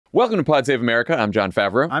Welcome to Pod Save America. I'm Jon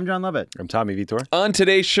Favreau. I'm Jon Lovett. I'm Tommy Vietor. On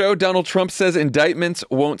today's show, Donald Trump says indictments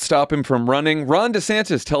won't stop him from running. Ron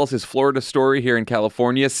DeSantis tells his Florida story here in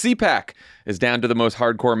California. CPAC is down to the most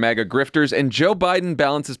hardcore MAGA grifters. And Joe Biden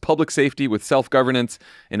balances public safety with self-governance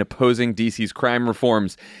in opposing DC's crime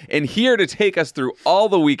reforms. And here to take us through all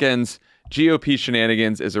the weekend's GOP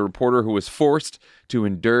shenanigans is a reporter who was forced to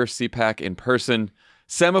endure CPAC in person.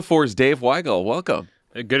 Semafor's Dave Weigel. Welcome.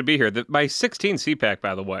 Good to be here. My 16 CPAC,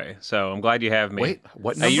 by the way. So I'm glad you have me. Wait,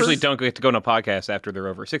 what I numbers? usually don't get to go on a podcast after they're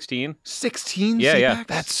over. 16? 16 Yeah, CPACs? yeah.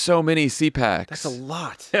 That's so many CPACs. That's a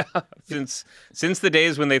lot. Since the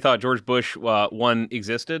days when they thought George Bush one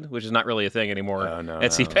existed, which is not really a thing anymore at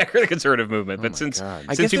CPAC or the conservative movement. But since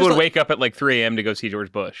people would wake up at like 3 a.m. to go see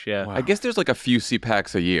George Bush, yeah. Wow. I guess there's like a few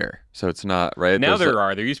CPACs a year, so it's not, right? Now there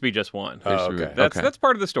are. There used to be just one. Okay. That's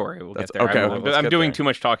part of the story. We'll get there. Okay. I'm doing too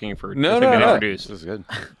much talking for No. introduced. This is good.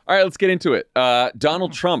 All right, let's get into it.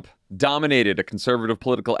 Donald Trump dominated a conservative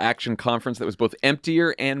political action conference that was both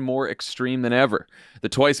emptier and more extreme than ever. The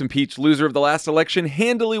twice impeached loser of the last election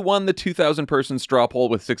handily won the 2,000-person straw poll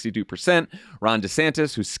with 62%. Ron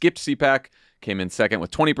DeSantis, who skipped CPAC, came in second with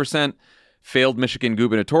 20%. Failed Michigan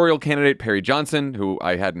gubernatorial candidate Perry Johnson, who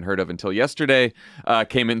I hadn't heard of until yesterday,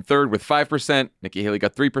 came in third with 5%. Nikki Haley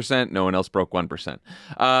got 3%. No one else broke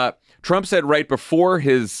 1%. Trump said right before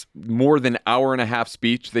his more than hour-and-a-half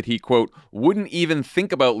speech that he, quote, wouldn't even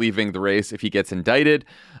think about leaving the race if he gets indicted,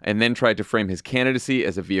 and then tried to frame his candidacy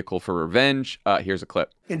as a vehicle for revenge. Here's a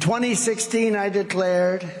clip. In 2016, I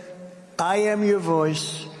declared, I am your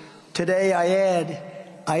voice. Today, I add,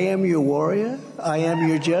 I am your warrior. I am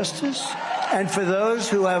your justice. And for those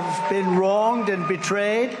who have been wronged and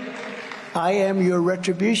betrayed, I am your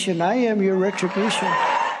retribution. I am your retribution.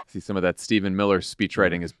 See, some of that Stephen Miller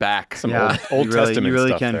speechwriting is back. Some Old Testament You really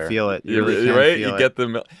stuff can there. feel it. You get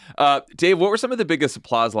the Dave, what were some of the biggest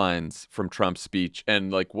applause lines from Trump's speech,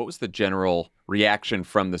 and like what was the general reaction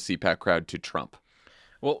from the CPAC crowd to Trump?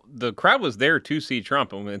 Well, the crowd was there to see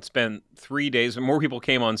Trump, and it spent 3 days. More people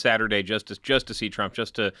came on Saturday just to see Trump,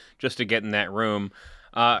 just to get in that room.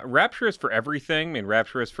 Rapturous for everything, and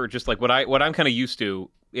rapturous for just like what I'm kind of used to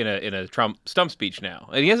in a Trump stump speech now.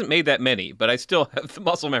 And he hasn't made that many, but I still have the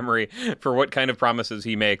muscle memory for what kind of promises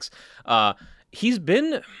he makes. He's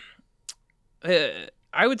been,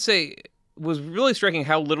 I would say, was really striking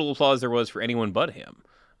how little applause there was for anyone but him,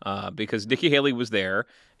 because Nikki Haley was there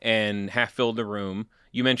and half filled the room.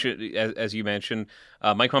 You mentioned, as you mentioned,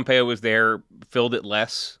 Mike Pompeo was there, filled it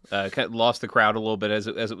less, kind of lost the crowd a little bit as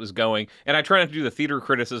it was going. And I try not to do the theater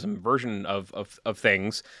criticism version of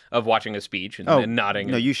things, of watching a speech and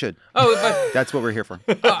nodding. No, you should. Oh, but, That's what we're here for.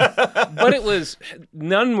 but it was,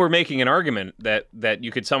 none were making an argument that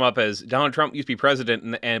you could sum up as Donald Trump used to be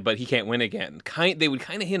president, but he can't win again. They would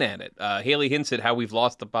kind of hint at it. Haley hints at how we've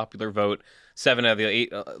lost the popular vote. 7 out of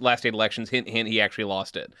the last 8 elections, hint, he actually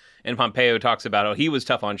lost it. And Pompeo talks about how he was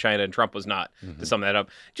tough on China and Trump was not, to sum that up.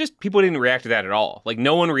 Just people didn't react to that at all. Like,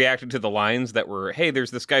 no one reacted to the lines that were, hey,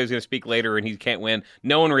 there's this guy who's going to speak later and he can't win.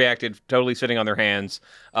 No one reacted, totally sitting on their hands.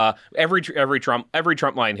 Every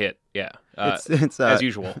Trump line hit, yeah. It's as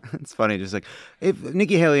usual. It's funny, just like if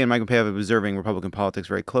Nikki Haley and Mike Pompeo have been observing Republican politics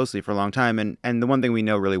very closely for a long time, and the one thing we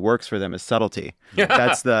know really works for them is subtlety.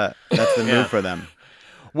 That's the move for them.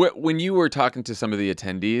 When you were talking to some of the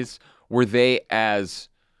attendees, were they as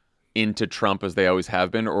into Trump as they always have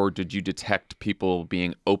been, or did you detect people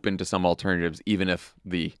being open to some alternatives, even if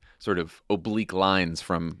the sort of oblique lines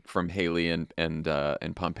from Haley and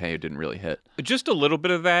Pompeo didn't really hit? Just a little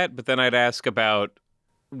bit of that, but then I'd ask about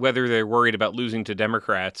whether they're worried about losing to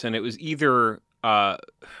Democrats, and it was either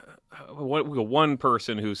one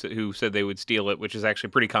person who said they would steal it, which is actually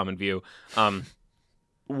a pretty common view.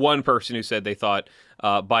 One person who said they thought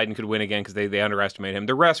Biden could win again because they underestimated him.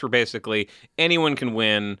 The rest were basically anyone can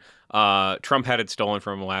win. Trump had it stolen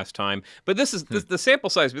from him last time. But this is the sample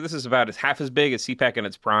size, but this is about half as big as CPAC in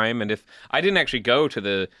its prime. And if I didn't actually go to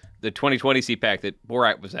the 2020 CPAC that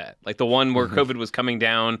Borat was at, like the one where COVID was coming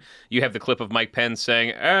down, you have the clip of Mike Pence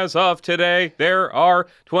saying, as of today, there are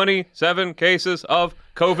 27 cases of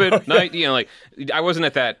COVID-19. You know, like I wasn't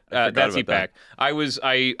at that CPAC. that.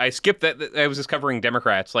 I skipped that. I was just covering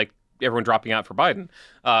Democrats, like everyone dropping out for Biden.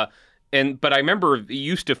 But I remember it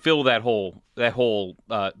used to fill that whole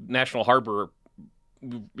National Harbor,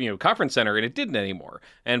 conference center, and it didn't anymore.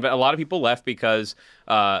 And a lot of people left because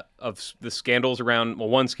of the scandals around. Well,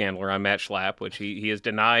 one scandal around Matt Schlapp, which he has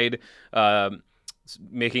denied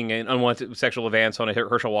making an unwanted sexual advance on a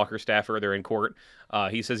Herschel Walker staffer. They're in court.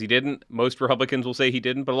 He says he didn't. Most Republicans will say he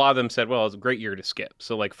didn't, but a lot of them said, well, it was a great year to skip.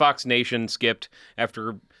 So like Fox Nation skipped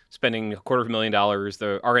after spending $250,000.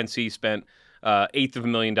 The RNC spent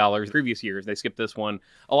 $800,000 previous years. They skipped this one.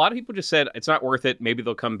 A lot of people just said it's not worth it. Maybe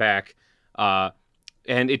they'll come back.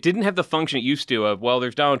 And it didn't have the function it used to of, well,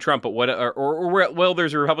 there's Donald Trump, but what, well,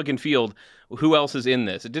 there's a Republican field. Who else is in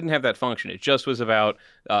this? It didn't have that function. It just was about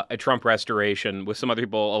a Trump restoration with some other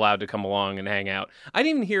people allowed to come along and hang out. I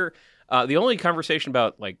didn't even hear the only conversation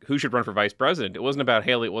about like who should run for vice president. It wasn't about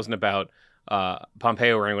Haley. It wasn't about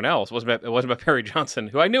Pompeo or anyone else. It wasn't about Perry Johnson,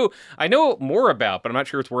 who I know more about, but I'm not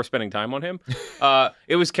sure it's worth spending time on him.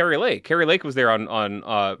 It was Carrie Lake. Carrie Lake was there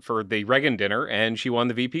on for the Reagan dinner, and she won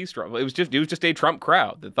the VP straw. It was just a Trump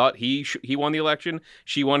crowd that thought he won the election.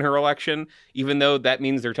 She won her election, even though that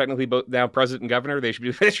means they're technically both now president and governor. They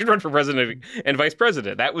should run for president and vice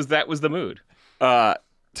president. That was the mood.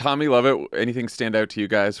 Tommy Lovett, anything stand out to you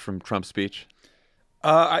guys from Trump's speech?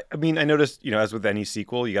 I mean, I noticed, as with any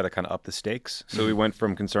sequel, you got to kind of up the stakes. So we went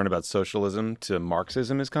from concern about socialism to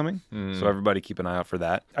Marxism is coming. So everybody keep an eye out for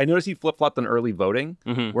that. I noticed he flip-flopped on early voting.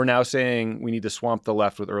 We're now saying we need to swamp the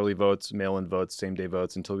left with early votes, mail-in votes, same-day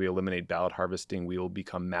votes. Until we eliminate ballot harvesting, we will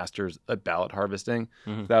become masters at ballot harvesting.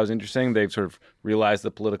 So that was interesting. They've sort of realized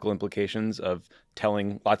the political implications of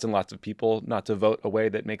telling lots and lots of people not to vote a way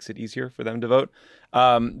that makes it easier for them to vote.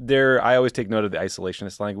 I always take note of the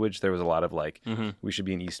isolationist language. There was a lot of we should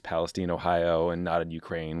be in East Palestine, Ohio, and not in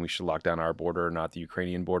Ukraine. We should lock down our border, not the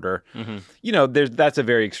Ukrainian border. That's a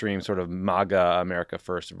very extreme sort of MAGA, America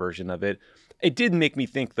First version of it. It did make me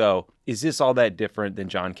think, though, is this all that different than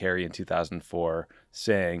John Kerry in 2004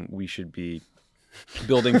 saying we should be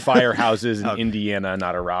building firehouses in Indiana,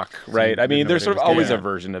 not Iraq, right? I mean, there's sort of always a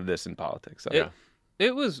version of this in politics. So.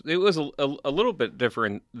 It was a little bit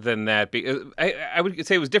different than that. I would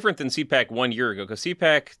say it was different than CPAC 1 year ago, because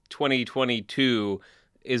CPAC 2022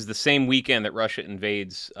 is the same weekend that Russia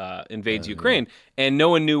invades Ukraine, and no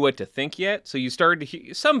one knew what to think yet. So you started to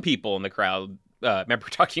hear some people in the crowd. Remember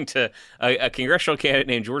talking to a congressional candidate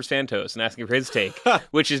named George Santos and asking for his take,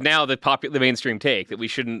 which is now the mainstream take that we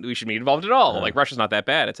shouldn't be involved at all. Like Russia's not that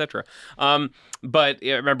bad, etc. But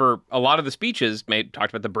I remember a lot of the speeches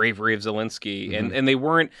talked about the bravery of Zelensky, and they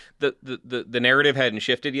weren't the narrative hadn't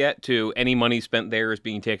shifted yet to any money spent there is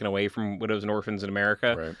being taken away from widows and orphans in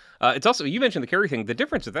America. Right. It's also, you mentioned the Kerry thing. The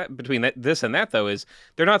difference between this and that, though, is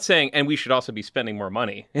they're not saying, and we should also be spending more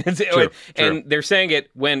money. True. And they're saying it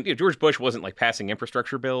when George Bush wasn't like passing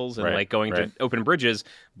infrastructure bills and like going to open bridges.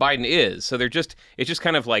 Biden is. So it's just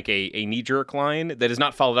kind of like a knee-jerk line that is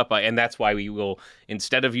not followed up by, and that's why we will,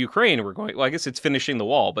 instead of Ukraine, we're going, well, I guess it's finishing the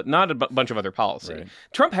wall, but not a bunch of other policy. Right.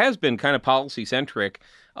 Trump has been kind of policy-centric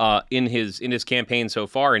in his campaign so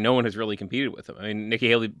far, and no one has really competed with him. I mean, Nikki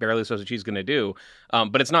Haley barely knows what she's going to do,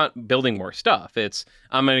 but it's not building more stuff. It's,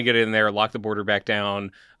 I'm going to get in there, lock the border back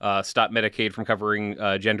down, stop Medicaid from covering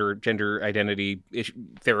gender identity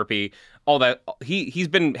therapy, all that. He's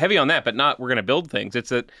been heavy on that, but not we're going to build things. It's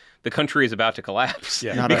that the country is about to collapse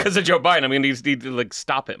because of Joe Biden. I mean, he need to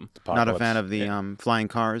stop him. Not a fan of the flying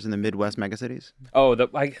cars in the Midwest megacities? Oh,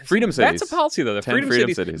 freedom cities. That's a policy, though. The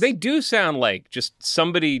freedom cities. They do sound like just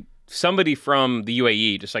somebody from the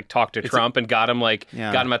UAE just like talked to Trump and got him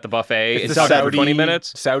at the buffet. It's talked for 20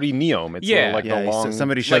 minutes. Saudi Neom. It's the long.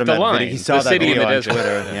 Somebody showed him that line. video. He saw the that city video in the on desert.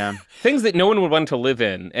 Twitter. Yeah. Things that no one would want to live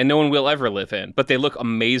in, and no one will ever live in, but they look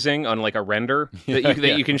amazing on like a render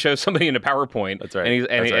that you can show somebody in a PowerPoint. That's right.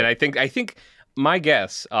 And I think my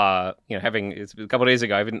guess, it's a couple of days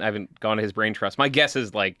ago, I haven't gone to his brain trust. My guess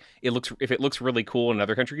is like if it looks really cool,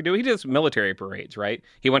 another country could do it. He does military parades, right?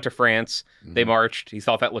 He went to France, they marched, he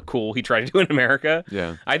thought that looked cool. He tried to do it in America.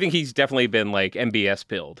 Yeah, I think he's definitely been like MBS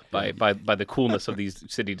pilled by the coolness of these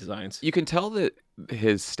city designs. You can tell that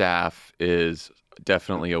his staff is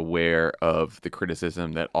definitely aware of the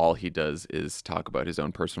criticism that all he does is talk about his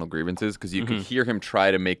own personal grievances, because you could hear him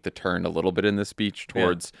try to make the turn a little bit in the speech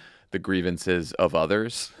towards the grievances of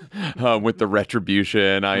others with the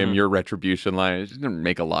retribution, I am your retribution line. It didn't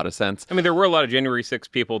make a lot of sense. I mean, there were a lot of January 6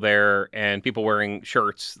 people there and people wearing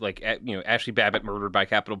shirts like, Ashley Babbitt murdered by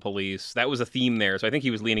Capitol Police. That was a theme there. So I think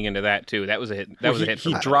he was leaning into that too. That was a hit.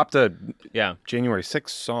 He dropped a January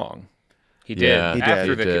 6 song. He did. Yeah,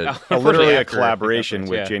 he did. Literally a collaboration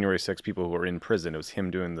with January 6 people who were in prison. It was him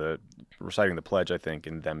doing reciting the pledge, I think,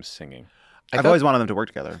 and them singing. I've always wanted them to work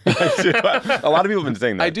together. A lot of people have been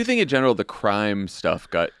saying that. I do think in general the crime stuff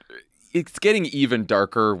it's getting even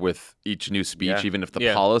darker with each new speech, even if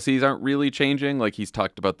the policies aren't really changing. Like he's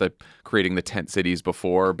talked about creating the tent cities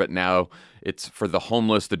before, but now it's for the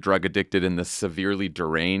homeless, the drug addicted, and the severely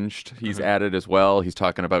deranged. He's added as well. He's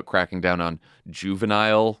talking about cracking down on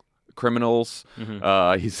juvenile criminals.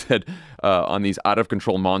 He said on these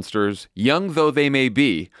out-of-control monsters, young though they may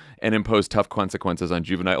be, and impose tough consequences on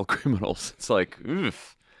juvenile criminals. It's like,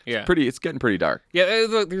 oof. Yeah. It's getting pretty dark. Yeah,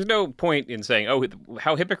 there's no point in saying, oh,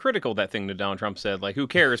 how hypocritical that thing that Donald Trump said. Like, who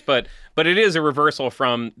cares? But it is a reversal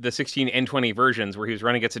from the 16 and 20 versions where he was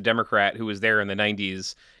running against a Democrat who was there in the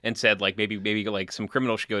 90s and said, like, maybe like some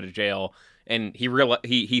criminal should go to jail. And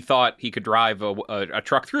he thought he could drive a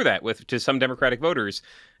truck through that to some Democratic voters.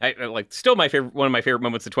 Still one of my favorite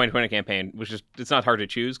moments of the 2020 campaign, which is, it's not hard to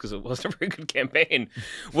choose because it wasn't a very good campaign,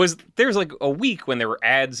 was there's like a week when there were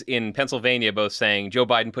ads in Pennsylvania both saying Joe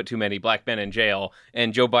Biden put too many black men in jail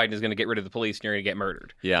and Joe Biden is going to get rid of the police and you're going to get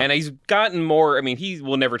murdered. Yeah. And he's gotten more, I mean, he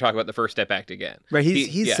will never talk about the First Step Act again. Right.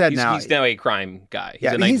 He's now a crime guy.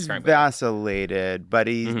 He's vacillated, but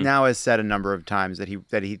he now has said a number of times that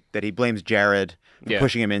he blames Jared for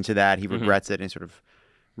pushing him into that. He regrets it and sort of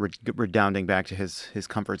redounding back to his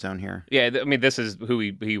comfort zone here. Yeah, I mean, this is who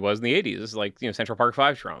he was in the 80s. This is like, Central Park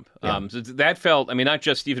 5 Trump. So that felt, I mean, not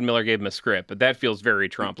just Stephen Miller gave him a script, but that feels very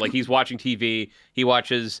Trump. Like, he's watching TV, he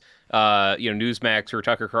watches, Newsmax or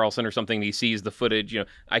Tucker Carlson or something, and he sees the footage.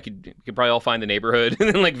 I could probably all find the neighborhood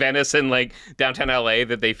in like Venice and like downtown LA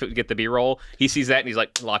that they get the B-roll. He sees that and he's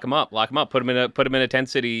like, lock him up, put him in a tent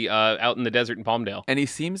city out in the desert in Palmdale. And he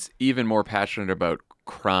seems even more passionate about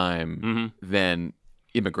crime than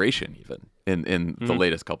immigration, even in the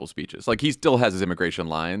latest couple speeches. Like, he still has his immigration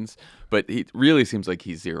lines, but he really seems like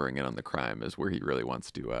he's zeroing in on the crime is where he really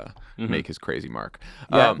wants to make his crazy mark.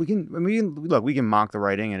 Yeah, we can mock the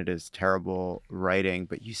writing, and it is terrible writing,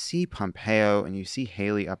 but you see Pompeo and you see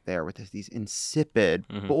Haley up there with these insipid,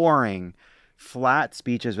 boring, flat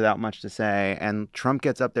speeches without much to say, and Trump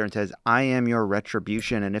gets up there and says, "I am your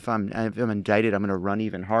retribution, and if I'm indicted, I'm going to run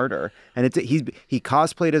even harder." And he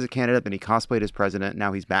cosplayed as a candidate, then he cosplayed as president.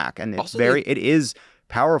 Now he's back, and it's it is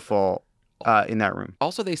powerful in that room.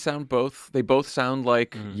 Also, they both sound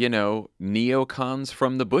like neocons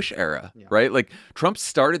from the Bush era, right? Like, Trump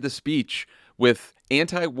started the speech with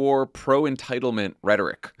anti-war, pro-entitlement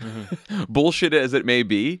rhetoric, bullshit as it may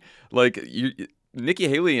be, like Nikki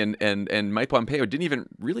Haley and Mike Pompeo didn't even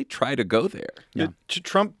really try to go there. Yeah.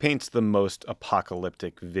 Trump paints the most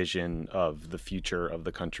apocalyptic vision of the future of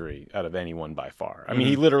the country out of anyone by far. I mean,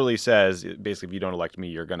 he literally says, basically, if you don't elect me,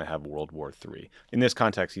 you're going to have World War III. In this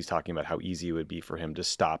context, he's talking about how easy it would be for him to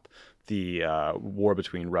stop the war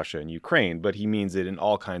between Russia and Ukraine, but he means it in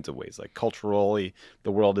all kinds of ways. Like, culturally,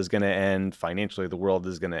 the world is going to end. Financially, the world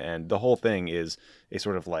is going to end. The whole thing is a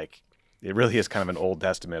sort of like, it really is kind of an Old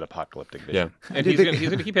Testament apocalyptic vision. Yeah. And he's going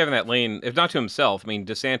to keep having that lane, if not to himself. I mean,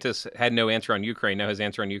 DeSantis had no answer on Ukraine. Now his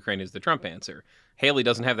answer on Ukraine is the Trump answer. Haley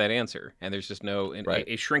doesn't have that answer. And there's just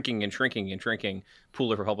a shrinking and shrinking and shrinking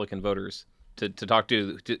pool of Republican voters to talk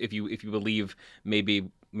to if you believe maybe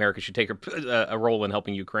America should take a role in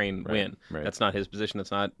helping Ukraine win. Right. That's not his position.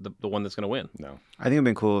 That's not the one that's going to win. No. I think it'd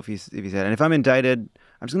been cool if he said, and if I'm indicted,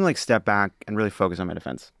 I'm just going to step back and really focus on my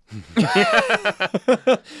defense.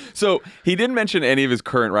 So he didn't mention any of his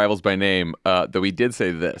current rivals by name, though he did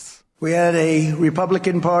say this. We had a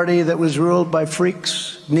Republican Party that was ruled by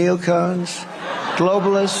freaks, neocons,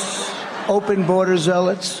 globalists, open border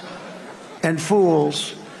zealots, and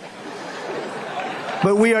fools.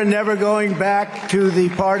 But we are never going back to the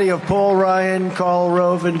party of Paul Ryan, Karl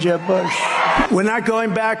Rove, and Jeb Bush. We're not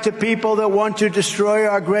going back to people that want to destroy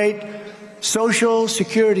our great social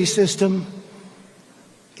security system,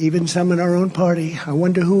 even some in our own party. I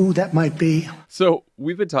wonder who that might be. So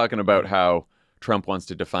we've been talking about how Trump wants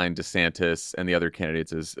to define DeSantis and the other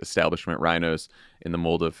candidates as establishment rhinos in the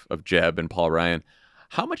mold of Jeb and Paul Ryan.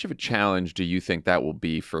 How much of a challenge do you think that will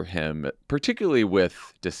be for him, particularly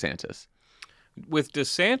with DeSantis? With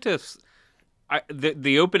DeSantis,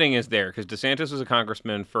 the opening is there because DeSantis was a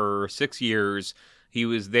congressman for 6 years. He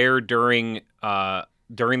was there during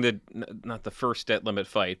the not the first debt limit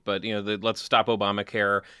fight, but the Let's Stop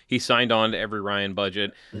Obamacare. He signed on to every Ryan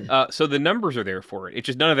budget, so the numbers are there for it. It's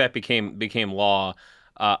just none of that became law.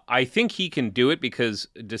 I think he can do it because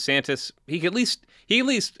DeSantis he can at least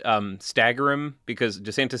stagger him because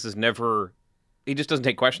DeSantis is never. He just doesn't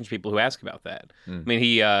take questions from people who ask about that. I mean,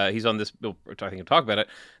 he's on this. I think he'll talk about it.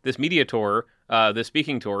 This media tour, this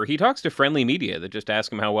speaking tour. He talks to friendly media that just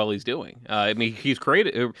ask him how well he's doing. I mean, he's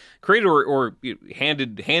created or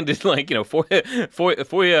handed like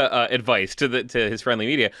FOIA advice to his friendly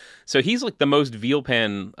media. So he's like the most veal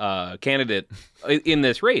pen candidate in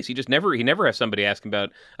this race. He never has somebody ask him about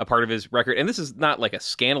a part of his record. And this is not like a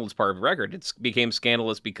scandalous part of the record. It became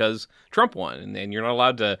scandalous because Trump won, and you're not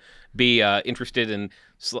allowed to be interested in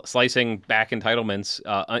slicing back entitlements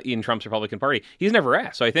in Trump's Republican Party. He's never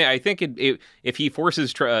asked. So I think if he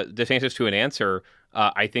forces DeSantis to an answer,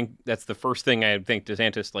 I think that's the first thing I think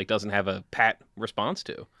DeSantis doesn't have a pat response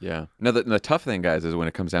to. Yeah. No, the tough thing, guys, is when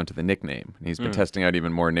it comes down to the nickname. He's been testing out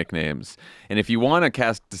even more nicknames. And if you want to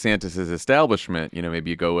cast DeSantis as establishment,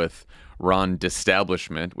 maybe you go with Ron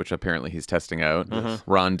Destablishment, which apparently he's testing out.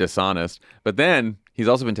 Ron Dishonest. But then he's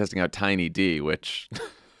also been testing out Tiny D, which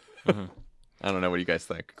I don't know. What do you guys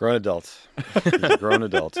think? Grown adult. He's a grown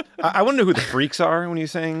adult. I want to know who the freaks are when you're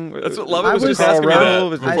saying. That's what Lovett was just asking me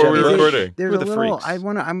that before we were recording. There's Who are the a little.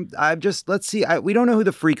 freaks? I'm just. Let's see. We don't know who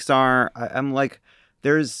the freaks are. I'm like.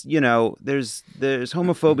 There's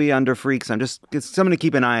homophobia under freaks. It's something to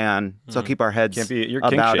keep an eye on. So I'll keep our heads You're about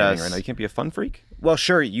kink shaming us. right now. You can't be a fun freak. Well,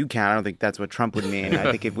 sure, you can. I don't think that's what Trump would mean.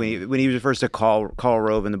 I think when he refers to Karl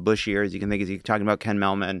Rove in the Bush years, you can think he's talking about Ken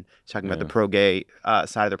Melman, he's talking about the pro-gay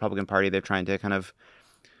side of the Republican Party. They're trying to kind of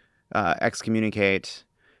excommunicate.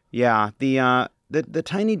 Yeah, the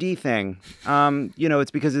Tiny D thing.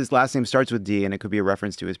 It's because his last name starts with D, and it could be a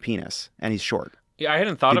reference to his penis, and he's short. Yeah, I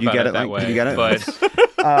hadn't thought about it that way. Did you get it? But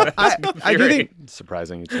I do think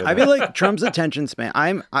Surprising you'd say I that. feel like Trump's attention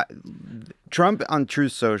span. Trump on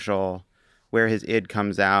Truth Social, where his id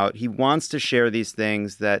comes out, he wants to share these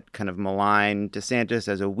things that kind of malign DeSantis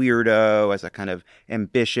as a weirdo, as a kind of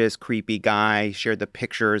ambitious, creepy guy. He shared the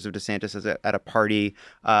pictures of DeSantis at a party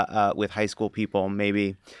with high school people,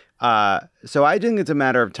 maybe. So I think it's a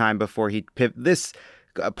matter of time before he this.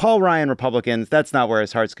 Paul Ryan Republicans, that's not where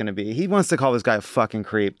his heart's going to be. He wants to call this guy a fucking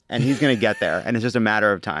creep, and he's going to get there, and it's just a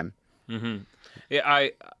matter of time. Yeah,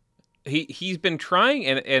 he's been trying,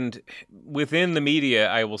 and within the media,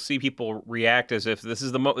 I will see people react as if this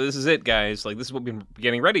is it, guys. This is what we've been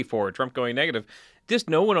getting ready for. Trump going negative. Just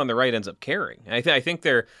no one on the right ends up caring. And I think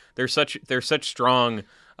there's such strong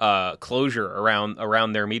closure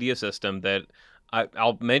around their media system that.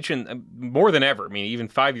 I'll mention more than ever. I mean, even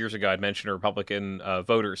 5 years ago, I'd mentioned a Republican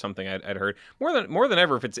voter or something I'd heard. More than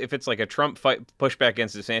ever, if it's like a Trump fight pushback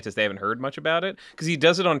against DeSantis, they haven't heard much about it because he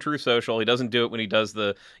does it on Truth Social. He doesn't do it when he does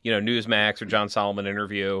the Newsmax or John Solomon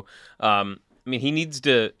interview. I mean, he needs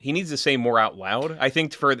to say more out loud. I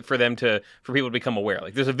think for people to become aware.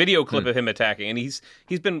 There's a video clip of him attacking, and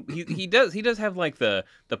he does have the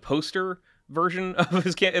poster version of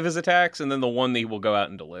his attacks, and then the one that he will go out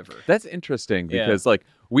and deliver. That's interesting because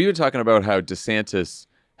we were talking about how DeSantis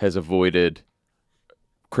has avoided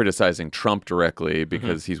criticizing Trump directly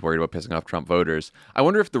because he's worried about pissing off Trump voters. I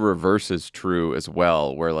wonder if the reverse is true as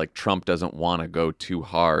well, where Trump doesn't want to go too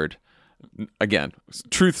hard. Again,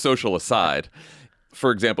 Truth Social aside.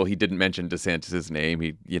 For example, he didn't mention DeSantis' name.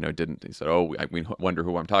 He, didn't. He said, "Oh, we wonder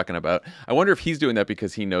who I'm talking about." I wonder if he's doing that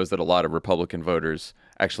because he knows that a lot of Republican voters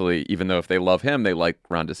actually, even though if they love him, they like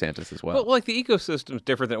Ron DeSantis as well. Well, the ecosystem is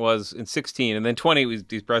different than it was in 2016, and then 2020 was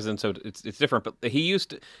these presidents, so it's different. But he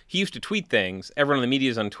used to tweet things. Everyone in the media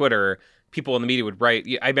is on Twitter. People in the media would write.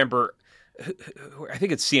 I remember. I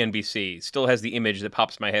think it's CNBC still has the image that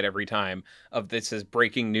pops in my head every time of this says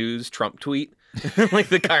breaking news Trump tweet.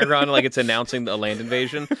 The chyron, it's announcing the land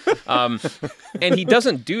invasion. And he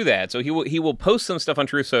doesn't do that. So he will post some stuff on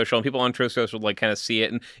Truth Social, and people on Truth Social kind of see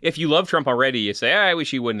it. And if you love Trump already, you say, I wish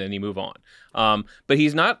he wouldn't, and you move on. But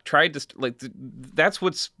he's not tried to that's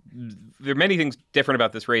what's there are many things different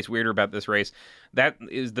about this race, weirder about this race. That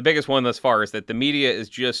is the biggest one thus far, is that the media is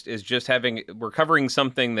just we're covering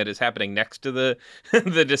something that is happening next to the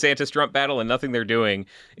the DeSantis Trump battle, and nothing they're doing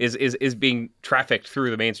is being trafficked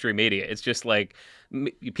through the mainstream media. It's just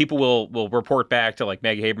people will report back to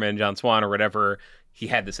Maggie Haberman and John Swan or whatever. He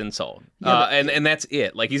had this insult, and that's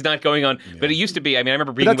it. He's not going on. Yeah. But it used to be. I mean, I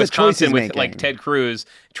remember being in Wisconsin with Ted Cruz.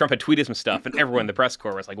 Trump had tweeted some stuff, and everyone in the press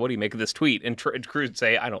corps was like, "What do you make of this tweet?" And Cruz would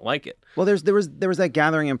say, "I don't like it." Well, there was that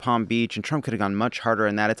gathering in Palm Beach, and Trump could have gone much harder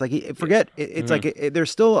in that. It's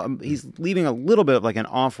there's still he's leaving a little bit of an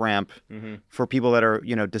off ramp for people that are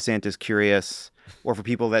DeSantis curious, or for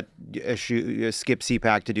people that skip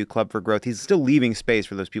CPAC to do Club for Growth. He's still leaving space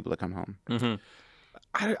for those people to come home.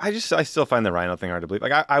 I still find the rhino thing hard to believe.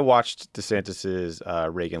 I watched DeSantis's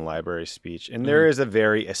Reagan Library speech, and there is a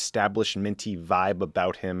very establishmenty vibe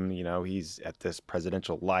about him. He's at this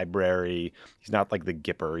presidential library. He's not the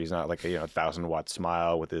Gipper. He's not a 1,000-watt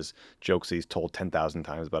smile with his jokes that he's told 10,000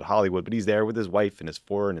 times about Hollywood. But he's there with his wife and his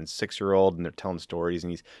 4- and 6-year-old, and they're telling stories,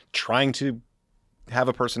 and he's trying to have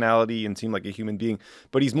a personality and seem like a human being.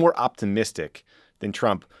 But he's more optimistic than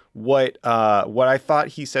Trump. What I thought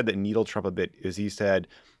he said that needled Trump a bit is he said,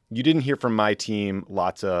 you didn't hear from my team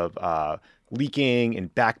lots of leaking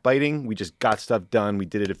and backbiting. We just got stuff done. We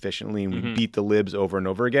did it efficiently, and we beat the libs over and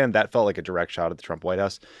over again. That felt like a direct shot at the Trump White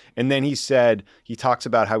House. And then he talks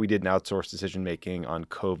about how we didn't outsource decision-making on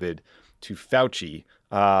COVID to Fauci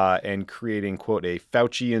and creating, quote, a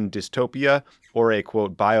Faucian dystopia or a,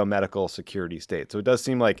 quote, biomedical security state. So it does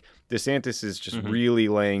seem like DeSantis is just really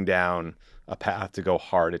laying down a path to go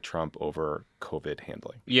hard at Trump over COVID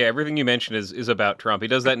handling. Yeah, everything you mentioned is about Trump. He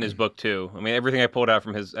does that in his book too. I mean, everything I pulled out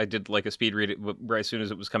from I did like a speed read right as soon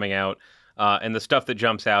as it was coming out. And the stuff that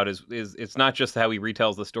jumps out is it's not just how he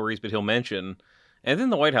retells the stories, but he'll mention, and then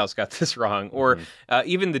the White House got this wrong, or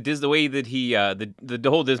even the way that he the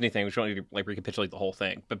whole Disney thing, which I don't need to like recapitulate the whole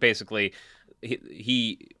thing, but basically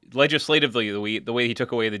he legislatively the way he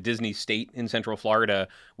took away the Disney state in Central Florida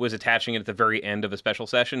was attaching it at the very end of a special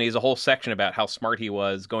session. He has a whole section about how smart he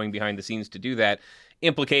was going behind the scenes to do that.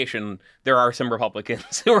 Implication: there are some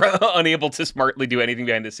Republicans who are unable to smartly do anything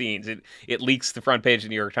behind the scenes. It leaks the front page of the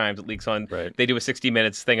New York Times. It leaks on. Right. They do a 60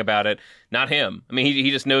 Minutes thing about it. Not him. I mean, he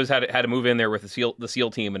just knows how to move in there with the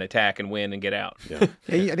SEAL team and attack and win and get out. Yeah,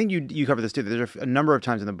 I think you cover this too. There's a number of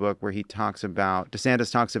times in the book where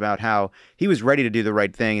DeSantis talks about how he was ready to do the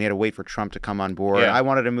right thing and he had to wait for Trump to come on board. Yeah. I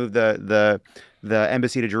wanted to move the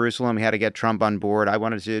embassy to Jerusalem. He had to get Trump on board. I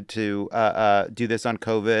wanted to do this on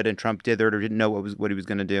COVID, and Trump did or didn't know what he was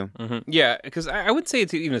going to do. Yeah, because I would say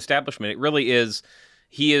it's even establishment. It really is.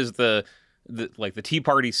 He is the Tea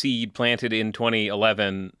Party seed planted in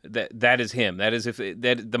 2011. That is him. That is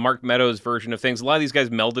the Mark Meadows version of things. A lot of these guys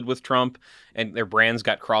melded with Trump, and their brands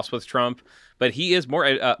got crossed with Trump. But he is more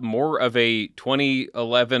of a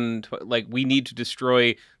 2011 we need to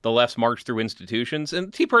destroy the left's march through institutions. And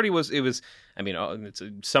the Tea Party was. I mean, it's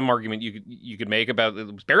some argument you could make about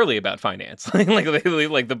it was barely about finance.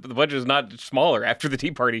 The budget is not smaller after the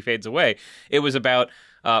Tea Party fades away. It was about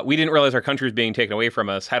we didn't realize our country was being taken away from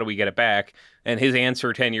us. How do we get it back? And his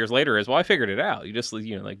answer 10 years later is, well, I figured it out. You just win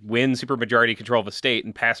supermajority control of a state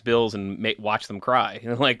and pass bills and watch them cry.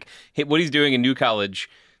 What he's doing in New College.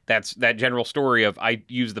 That's that general story of I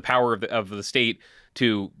use the power of the state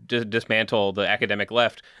to dismantle the academic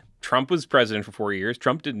left. Trump was president for 4 years.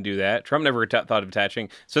 Trump didn't do that. Trump never thought of attaching.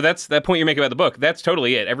 So that's that point you're making about the book. That's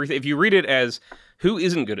totally it. Everything. If you read it as who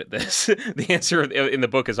isn't good at this, the answer in the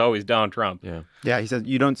book is always Donald Trump. Yeah. He says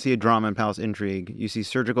you don't see a drama and palace intrigue. You see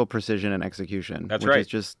surgical precision and execution. That's right.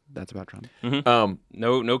 That's about Trump. No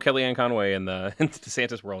Kellyanne Conway in the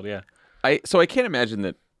DeSantis world. Yeah. So I can't imagine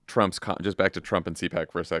that Trump's just back to Trump and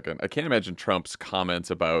CPAC for a second. I can't imagine Trump's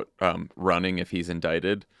comments about running if he's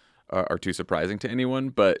indicted are too surprising to anyone.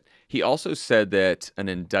 But he also said that an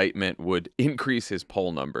indictment would increase his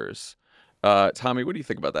poll numbers. Tommy, what do you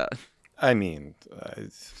think about that? I mean,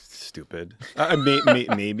 stupid.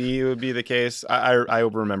 Maybe it would be the case. I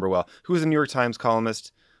remember well. Who was a New York Times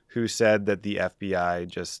columnist who said that the FBI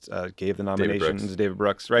just gave the nominations to David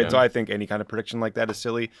Brooks, right? Yeah. So I think any kind of prediction like that is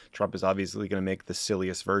silly. Trump is obviously going to make the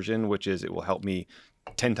silliest version, which is it will help me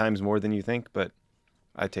 10 times more than you think, but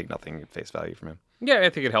I take nothing at face value from him. Yeah, I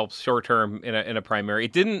think it helps short term in a primary.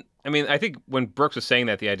 It didn't. I mean, I think when Brooks was saying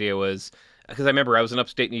that, the idea was because I remember I was in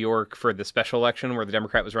upstate New York for the special election where the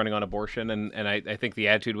Democrat was running on abortion, and I think the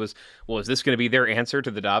attitude was, well, is this going to be their answer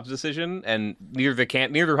to the Dobbs decision? And neither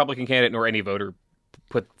the Republican candidate nor any voter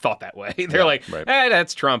thought that way. They're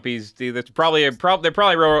that's Trump. They're probably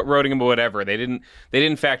voting him or whatever. They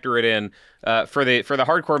didn't factor it in for the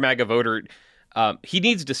hardcore MAGA voter. He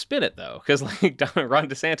needs to spin it though, because Ron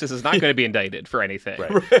DeSantis is not going to be indicted for anything,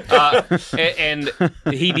 and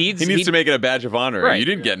he needs to make it a badge of honor. Right. You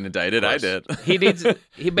didn't get indicted, I did. He needs.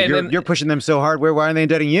 You're pushing them so hard. Why aren't they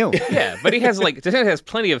indicting you? Yeah, but DeSantis has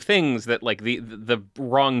plenty of things that the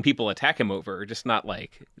wrong people attack him over. Just not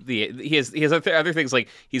he has other things like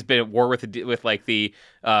he's been at war with the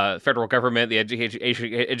federal government, the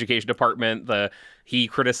education department, he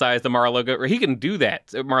criticized the Mar-a-Lago, or he can do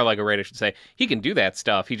that. Mar-a-Lago raid, I should say. He can do that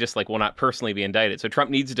stuff. He just will not personally be indicted. So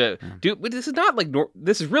Trump needs to do. But this is not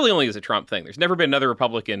this is really only as a Trump thing. There's never been another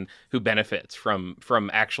Republican who benefits from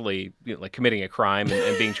actually committing a crime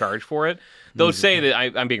and being charged for it. They'll say that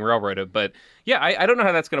I'm being railroaded, but yeah, I don't know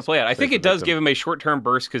how that's going to play out. I think it does give him a short-term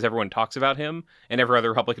burst because everyone talks about him, and every other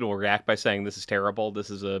Republican will react by saying this is terrible,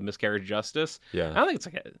 this is a miscarriage of justice. Yeah, I don't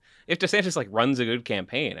think it's if DeSantis runs a good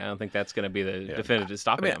campaign, I don't think that's going to be the definitive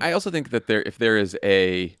stopping him. I also think that if there is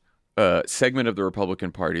a segment of the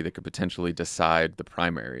Republican Party that could potentially decide the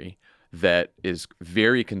primary that is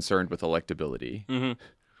very concerned with electability,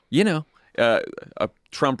 a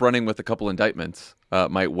Trump running with a couple indictments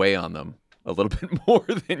might weigh on them a little bit more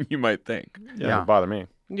than you might think. Yeah, it would bother me.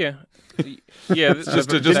 Yeah. Yeah.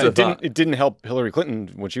 It didn't help Hillary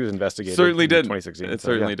Clinton when she was investigated. Certainly in didn't. 2016. It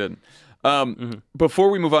certainly didn't. Before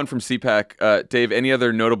we move on from CPAC, Dave, any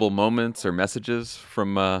other notable moments or messages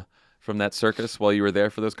from that circus while you were there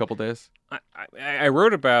for those couple days? I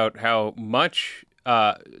wrote about how much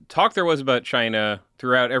talk there was about China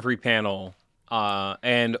throughout every panel,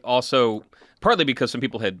 and also partly because some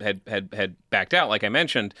people had backed out, like I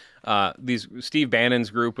mentioned. These Steve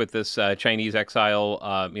Bannon's group with this Chinese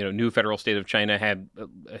exile, new federal state of China had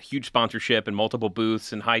a huge sponsorship and multiple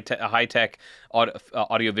booths and a high-tech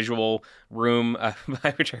audiovisual room,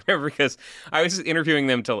 which I remember because I was interviewing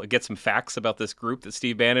them to get some facts about this group that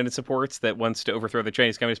Steve Bannon supports that wants to overthrow the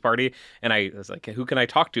Chinese Communist Party. And I was like, who can I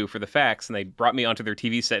talk to for the facts? And they brought me onto their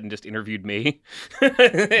TV set and just interviewed me.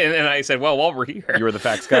 and I said, well, while we're here. You were the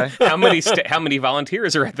facts guy? How many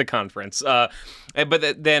volunteers are at the conference?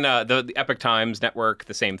 But then the Epoch Times network,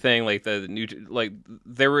 the same thing.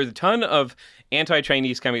 There were a ton of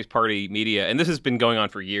anti-Chinese Communist Party media, and this has been going on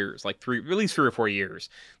for years, at least 3 or 4 years.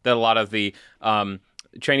 That a lot of the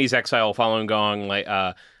Chinese exile Falun Gong,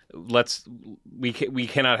 we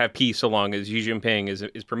cannot have peace so long as Xi Jinping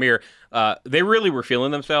is premier. They really were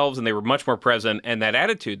feeling themselves, and they were much more present. And that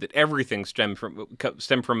attitude that everything stemmed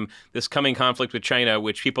from this coming conflict with China,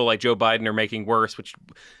 which people like Joe Biden are making worse, which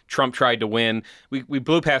Trump tried to win. We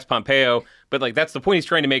blew past Pompeo, but that's the point he's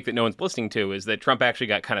trying to make that no one's listening to, is that Trump actually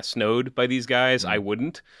got kind of snowed by these guys. I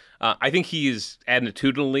wouldn't. I think he is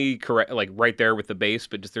attitudinally correct, right there with the base,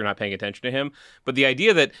 but just they're not paying attention to him. But the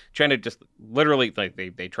idea that China just literally,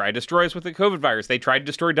 they tried to destroy us with the COVID virus. They tried to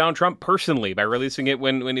destroy Donald Trump personally by releasing it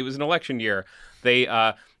when it was an election year.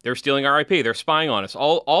 They're stealing our IP. They're spying on us.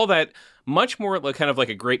 All that, much more kind of like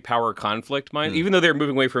a great power conflict mind. Even though they're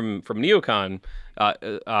moving away from neocon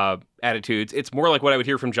attitudes, it's more like what I would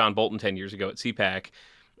hear from John Bolton 10 years ago at CPAC.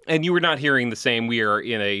 And you were not hearing the same. We are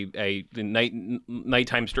in a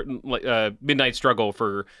nighttime midnight struggle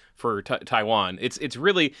for Taiwan. It's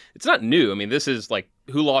not new. I mean, this is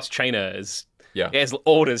Who Lost China is as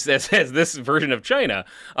old as this version of China.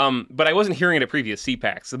 But I wasn't hearing it at previous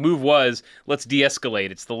CPACs. The move was, let's de-escalate.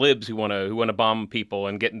 It's the libs who want to bomb people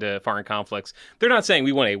and get into foreign conflicts. They're not saying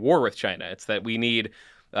we want a war with China. It's that we need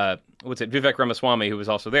Vivek Ramaswamy, who was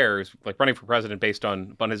also there, who's running for president based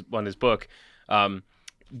on his book.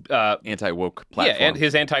 Anti-woke platform. Yeah, and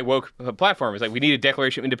his anti-woke platform is we need a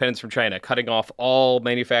declaration of independence from China, cutting off all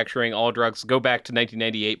manufacturing, all drugs. Go back to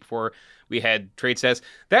 1998 before we had trade status.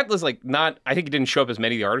 That was not, I think it didn't show up as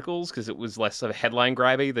many of the articles because it was less of a headline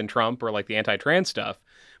grabby than Trump or the anti-trans stuff.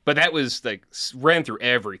 But that was ran through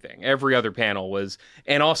everything. Every other panel was,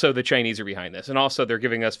 and also the Chinese are behind this, and also they're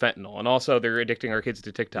giving us fentanyl, and also they're addicting our kids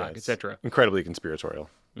to TikTok, etc. Incredibly conspiratorial.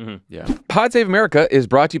 Mm-hmm. Yeah. Pod Save America is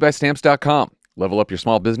brought to you by Stamps.com. Level up your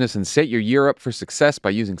small business and set your year up for success by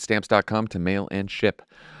using Stamps.com to mail and ship.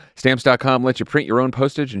 Stamps.com lets you print your own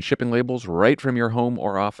postage and shipping labels right from your home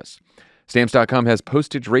or office. Stamps.com has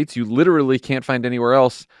postage rates you literally can't find anywhere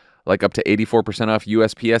else, like up to 84% off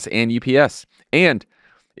USPS and UPS. And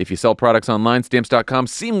if you sell products online, Stamps.com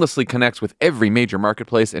seamlessly connects with every major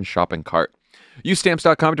marketplace and shopping cart. Use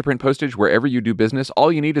Stamps.com to print postage wherever you do business.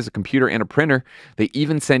 All you need is a computer and a printer. They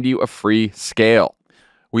even send you a free scale.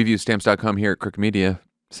 We've used Stamps.com here at Crook Media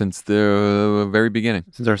since the very beginning.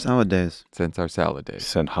 Since our salad days.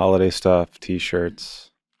 Send holiday stuff,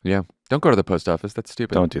 T-shirts. Yeah. Don't go to the post office. That's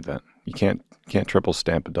stupid. Don't do that. You can't triple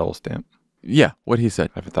stamp a double stamp. Yeah, what he said.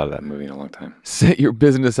 I haven't thought of that movie in a long time. Set your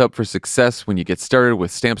business up for success when you get started with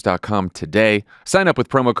Stamps.com today. Sign up with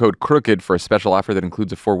promo code CROOKED for a special offer that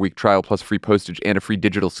includes a 4-week trial plus free postage and a free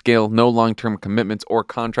digital scale. No long-term commitments or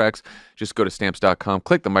contracts. Just go to Stamps.com,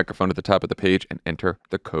 click the microphone at the top of the page, and enter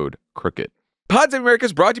the code CROOKED. Pods of America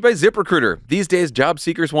is brought to you by ZipRecruiter. These days, job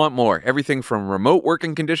seekers want more. Everything from remote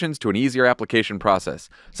working conditions to an easier application process.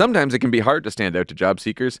 Sometimes it can be hard to stand out to job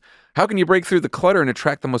seekers. How can you break through the clutter and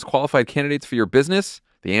attract the most qualified candidates for your business?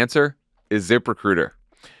 The answer is ZipRecruiter.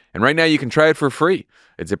 And right now you can try it for free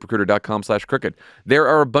at ZipRecruiter.com/crooked. There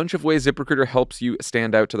are a bunch of ways ZipRecruiter helps you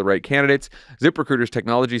stand out to the right candidates. ZipRecruiter's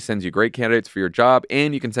technology sends you great candidates for your job,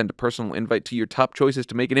 and you can send a personal invite to your top choices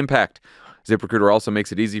to make an impact. ZipRecruiter also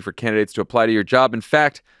makes it easy for candidates to apply to your job. In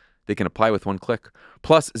fact, they can apply with one click.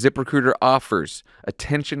 Plus, ZipRecruiter offers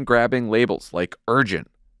attention-grabbing labels like urgent.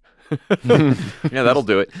 Yeah, that'll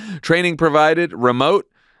do it. Training provided, remote,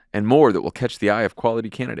 and more that will catch the eye of quality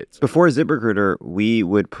candidates. Before ZipRecruiter, we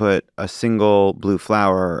would put a single blue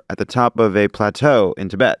flower at the top of a plateau in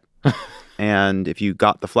Tibet. And if you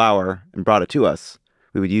got the flower and brought it to us,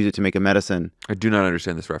 we would use it to make a medicine. I do not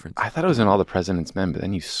understand this reference. I thought it was in All the President's Men, but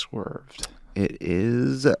then you swerved. It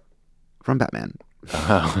is from Batman.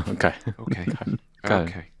 Oh, okay. Okay.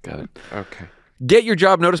 Got it. Okay. Get your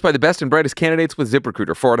job noticed by the best and brightest candidates with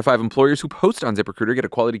ZipRecruiter. 4 out of 5 employers who post on ZipRecruiter get a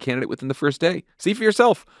quality candidate within the first day. See for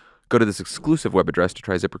yourself. Go to this exclusive web address to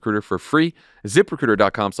try ZipRecruiter for free.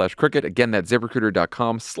 ZipRecruiter.com/crooked. Again, that's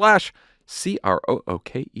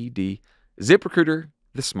ZipRecruiter.com/CROOKED. ZipRecruiter,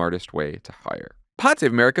 the smartest way to hire. Pod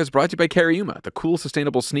Save America is brought to you by Cariuma, the cool,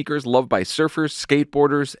 sustainable sneakers loved by surfers,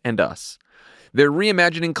 skateboarders, and us. They're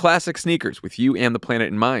reimagining classic sneakers with you and the planet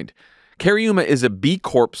in mind. Cariuma is a B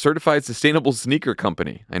Corp certified sustainable sneaker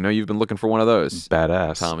company. I know you've been looking for one of those.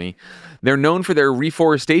 Badass. Tommy. They're known for their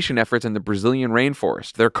reforestation efforts in the Brazilian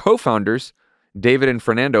rainforest. Their co-founders, David and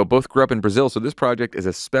Fernando, both grew up in Brazil, so this project is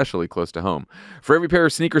especially close to home. For every pair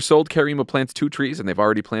of sneakers sold, Cariuma plants 2 trees, and they've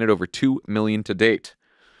already planted over 2 million to date.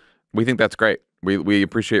 We think that's great. We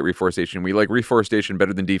appreciate reforestation. We like reforestation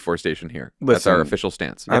better than deforestation here. That's our official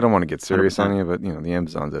stance. I don't want to get serious on you, but the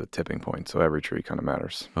Amazon's at a tipping point, so every tree kind of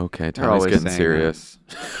matters. Okay, Tommy's getting serious.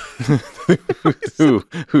 Who?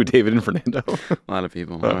 David and Fernando? A lot of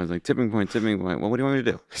people. I was like, tipping point. Well, what do you want me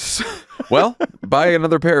to do? Well, buy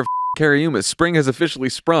another pair of Cariuma. Spring has officially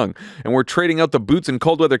sprung, and we're trading out the boots and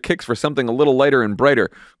cold weather kicks for something a little lighter and brighter.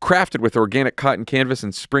 Crafted with organic cotton canvas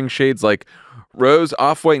and spring shades like rose,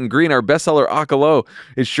 off-white, and green, our bestseller Acalo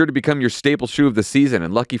is sure to become your staple shoe of the season.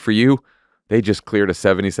 And lucky for you, they just cleared a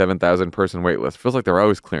 77,000 person wait list. Feels like they're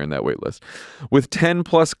always clearing that wait list. With 10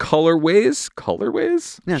 plus colorways?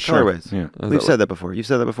 Colorways? Yeah, Sure. colorways. Yeah. We've said that before. You've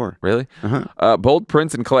said that before. Really? Uh-huh. Bold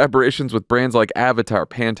prints and collaborations with brands like Avatar,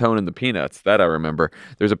 Pantone, and the Peanuts. That I remember.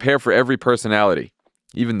 There's a pair for every personality.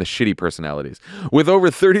 Even the shitty personalities. With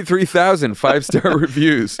over 33,000 5-star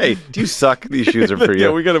reviews. Hey, do you suck? These shoes are for you.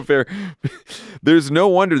 Yeah, we got a pair. There's no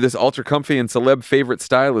wonder this ultra comfy and celeb favorite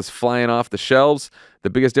style is flying off the shelves. The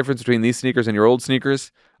biggest difference between these sneakers and your old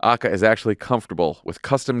sneakers, Aka is actually comfortable with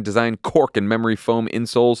custom designed cork and memory foam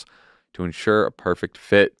insoles to ensure a perfect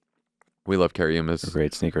fit. We love Cariumas. They're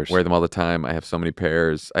great sneakers. Wear them all the time. I have so many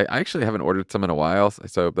pairs. I actually haven't ordered some in a while,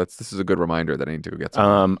 so this is a good reminder that I need to go get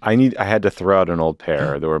some. I had to throw out an old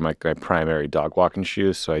pair. They were my primary dog walking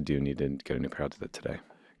shoes, so I do need to get a new pair out today.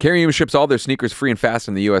 Cariuma ships all their sneakers free and fast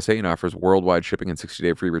in the USA and offers worldwide shipping and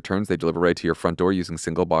 60-day free returns. They deliver right to your front door using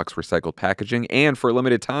single-box recycled packaging. And for a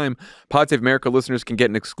limited time, Pod Save America listeners can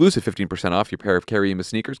get an exclusive 15% off your pair of Cariuma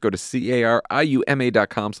sneakers. Go to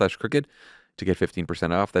cariuma.com/crooked to get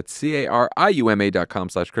 15% off. That's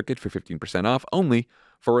cariuma.com/crooked for 15% off, only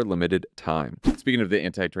for a limited time. Speaking of the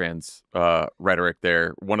anti-trans rhetoric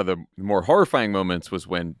there, one of the more horrifying moments was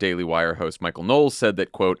when Daily Wire host Michael Knowles said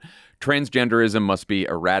that, quote, transgenderism must be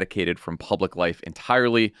eradicated from public life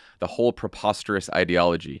entirely, the whole preposterous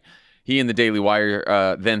ideology. He and the Daily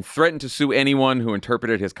Wire then threatened to sue anyone who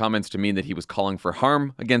interpreted his comments to mean that he was calling for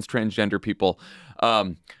harm against transgender people.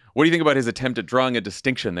 What do you think about his attempt at drawing a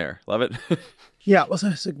distinction there? Love it? Yeah, well, so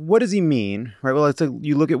it's like, what does he mean? Right. Well, it's like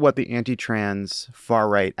you look at what the anti-trans far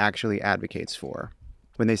right actually advocates for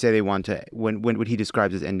when they say they want to, when what he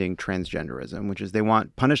describes as ending transgenderism, which is they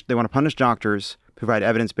want to punish doctors, provide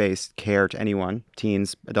evidence-based care to anyone,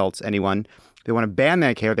 teens, adults, anyone. They want to ban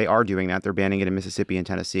that care. They are doing that. They're banning it in Mississippi and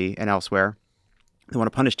Tennessee and elsewhere. They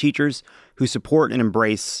want to punish teachers who support and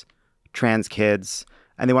embrace trans kids.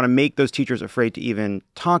 And they want to make those teachers afraid to even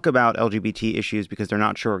talk about LGBT issues because they're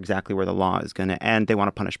not sure exactly where the law is going to end. They want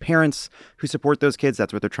to punish parents who support those kids.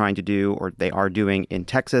 That's what they're trying to do, or they are doing in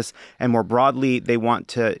Texas. And more broadly, they want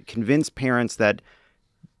to convince parents that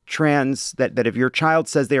that if your child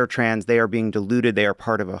says they are trans, they are being deluded. They are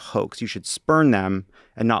part of a hoax. You should spurn them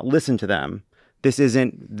and not listen to them. This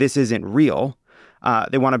isn't real.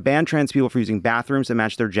 They want to ban trans people for using bathrooms that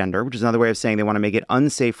match their gender, which is another way of saying they want to make it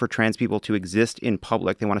unsafe for trans people to exist in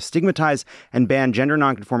public. They want to stigmatize and ban gender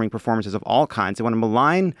nonconforming performances of all kinds. They want to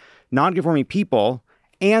malign nonconforming people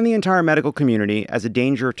and the entire medical community as a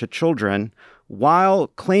danger to children, while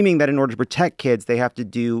claiming that in order to protect kids, they have to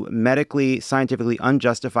do medically, scientifically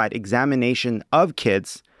unjustified examination of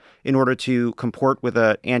kids in order to comport with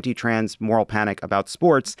an anti-trans moral panic about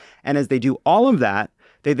sports. And as they do all of that,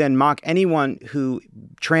 they then mock anyone who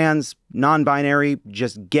trans, non-binary,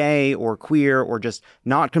 just gay or queer or just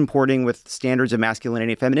not comporting with standards of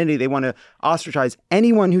masculinity and femininity. They want to ostracize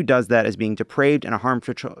anyone who does that as being depraved and a harm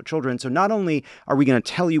for children. So not only are we going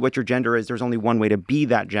to tell you what your gender is, there's only one way to be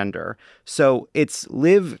that gender. So it's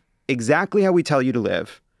live exactly how we tell you to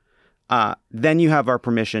live. Then you have our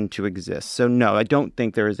permission to exist. So no, I don't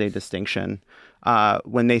think there is a distinction.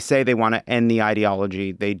 When they say they want to end the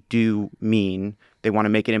ideology, they do mean they want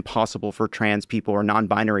to make it impossible for trans people or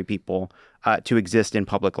non-binary people to exist in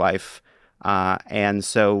public life. And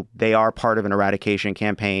so they are part of an eradication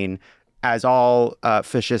campaign as all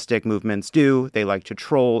fascistic movements do, they like to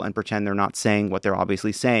troll and pretend they're not saying what they're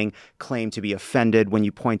obviously saying, claim to be offended when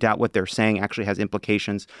you point out what they're saying actually has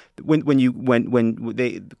implications. When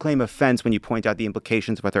they claim offense when you point out the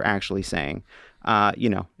implications of what they're actually saying.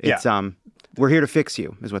 It's we're here to fix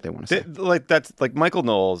you is what they want to say. That's like Michael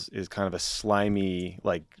Knowles is kind of a slimy,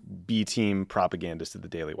 like B-team propagandist at the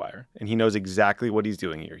Daily Wire. And he knows exactly what he's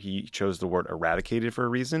doing here. He chose the word eradicated for a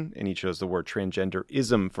reason, and he chose the word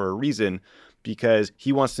transgenderism for a reason, because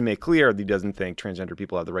he wants to make clear that he doesn't think transgender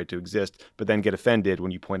people have the right to exist, but then get offended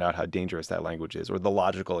when you point out how dangerous that language is, or the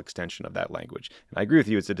logical extension of that language. And I agree with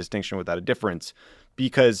you, it's a distinction without a difference,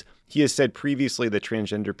 because he has said previously that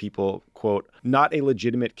transgender people, quote, not a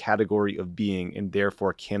legitimate category of being and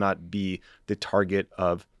therefore cannot be the target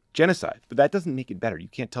of genocide. But that doesn't make it better. You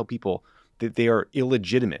can't tell people that they are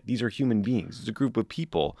illegitimate. These are human beings. It's a group of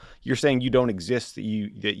people. You're saying you don't exist, that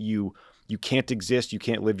you can't exist, you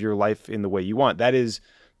can't live your life in the way you want. That is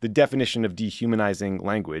the definition of dehumanizing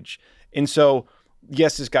language. And so,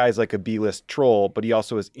 yes, this guy is like a B-list troll, but he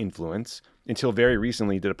also has influence. Until very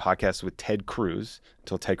recently, he did a podcast with Ted Cruz,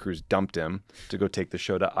 until Ted Cruz dumped him to go take the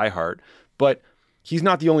show to iHeart. But he's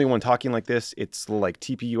not the only one talking like this. It's like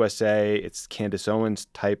TPUSA, it's Candace Owens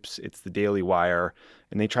types, it's the Daily Wire,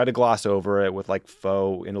 and they try to gloss over it with like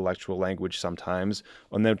faux intellectual language sometimes.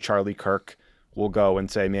 And then Charlie Kirk will go and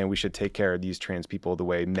say, man, we should take care of these trans people the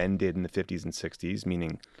way men did in the 50s and 60s,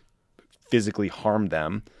 meaning physically harm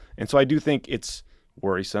them. And so I do think it's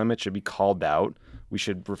worrisome. It should be called out. We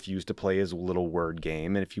should refuse to play his little word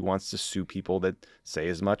game. And if he wants to sue people that say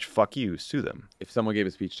as much, fuck you, sue them. If someone gave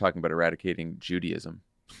a speech talking about eradicating Judaism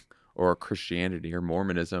or Christianity or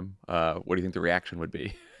Mormonism, what do you think the reaction would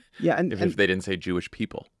be? Yeah, and if they didn't say Jewish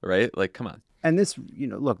people, right? Like, come on. And this,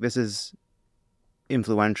 look, this is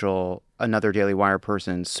influential. Another Daily Wire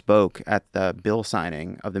person spoke at the bill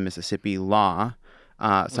signing of the Mississippi law.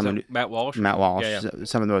 Matt Walsh? Matt Walsh. Yeah.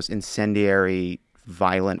 Some of the most incendiary,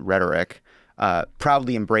 violent rhetoric.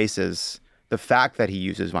 Proudly embraces the fact that he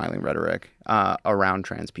uses violent rhetoric around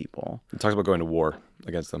trans people. He talks about going to war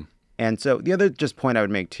against them. And so the other just point I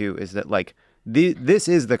would make too is that like this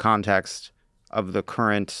is the context of the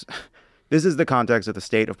current. This is the context of the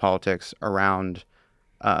state of politics around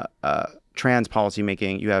trans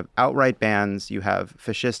policymaking. You have outright bans. You have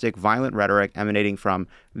fascistic, violent rhetoric emanating from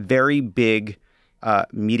very big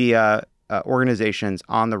media organizations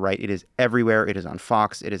on the right. It is everywhere. It is on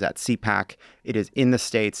Fox. It is at CPAC. It is in the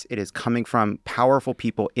states. It is coming from powerful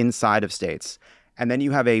people inside of states. And then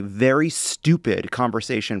you have a very stupid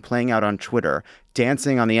conversation playing out on Twitter,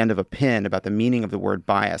 dancing on the end of a pin about the meaning of the word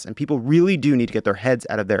bias. And people really do need to get their heads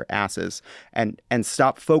out of their asses and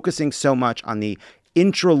stop focusing so much on the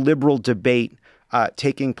intra-liberal debate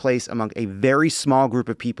taking place among a very small group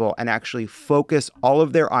of people and actually focus all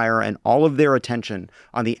of their ire and all of their attention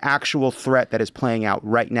on the actual threat that is playing out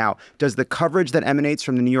right now. Does the coverage that emanates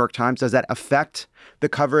from the New York Times, does that affect the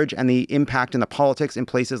coverage and the impact and the politics in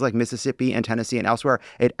places like Mississippi and Tennessee and elsewhere?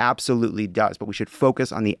 It absolutely does. But we should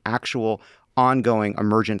focus on the actual ongoing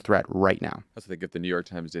emergent threat right now. I think if the New York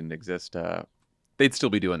Times didn't exist, they'd still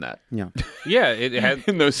be doing that. Yeah. Yeah, it had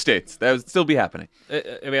in those states. That would still be happening.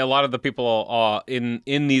 I mean, a lot of the people in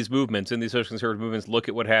these movements, in these social conservative movements, look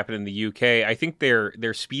at what happened in the UK. I think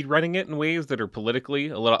they're speed running it in ways that are politically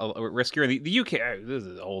a little riskier. The UK, this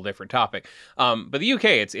is a whole different topic. But the UK,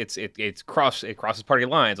 it crosses party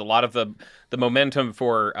lines. A lot of the momentum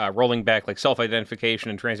for rolling back like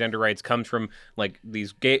self-identification and transgender rights comes from like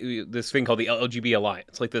this thing called the LGB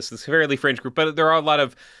Alliance, like this fairly fringe group. But there are a lot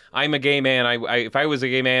of I'm a gay man. If I was a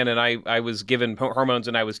gay man and I was given hormones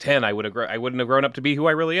and I was 10, I wouldn't have grown up to be who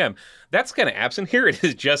I really am. That's kind of absent here. It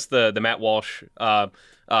is just the Matt Walsh, the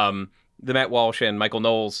Matt Walsh and Michael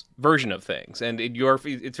Knowles version of things, and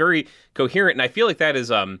it's very coherent. And I feel like that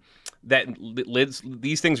is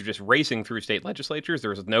these things are just racing through state legislatures.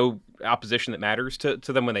 There's no opposition that matters to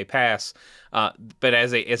them when they pass. But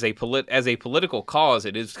as a political cause,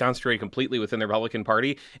 it is concentrated completely within the Republican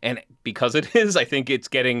Party, and because it is, I think it's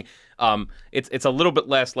getting it's a little bit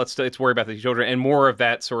less. Let's worry about the children, and more of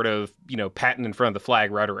that sort of patent in front of the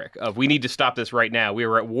flag rhetoric of we need to stop this right now. We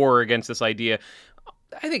are at war against this idea.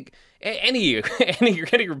 I think any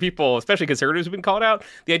people, especially conservatives, have been called out.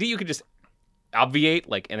 The idea you could just obviate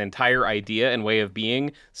like an entire idea and way of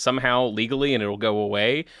being somehow legally and it'll go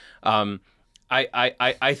away. I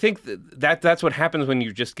think that's what happens when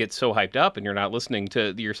you just get so hyped up and you're not listening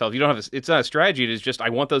to yourself. You don't have it's not a strategy. It is just I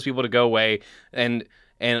want those people to go away and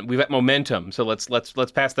we've got momentum. So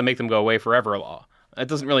let's pass the make them go away forever law. That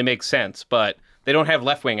doesn't really make sense, but they don't have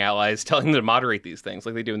left-wing allies telling them to moderate these things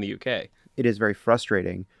like they do in the UK. It is very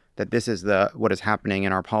frustrating that this is what is happening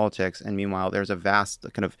in our politics. And meanwhile, there's a vast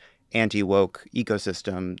kind of anti-woke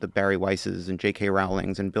ecosystem, the Barry Weisses and J.K.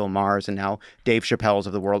 Rowlings and Bill Maher's and now Dave Chappelle's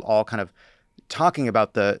of the world, all kind of talking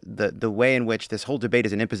about the way in which this whole debate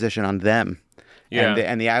is an imposition on them. Yeah.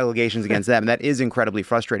 And the allegations against them. That is incredibly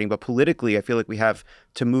frustrating. But politically, I feel like we have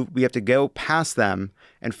to go past them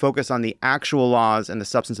and focus on the actual laws and the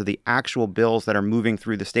substance of the actual bills that are moving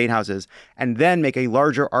through the state houses, and then make a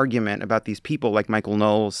larger argument about these people like Michael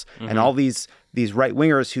Knowles and all these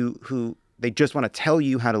right-wingers who they just want to tell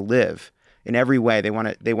you how to live in every way. They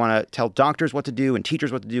want to tell doctors what to do and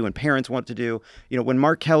teachers what to do and parents what to do. You know, when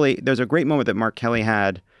Mark Kelly, there's a great moment that Mark Kelly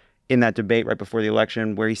had in that debate right before the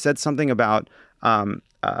election where he said something about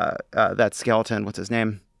that skeleton, what's his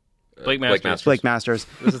name? Blake Masters. Blake Masters.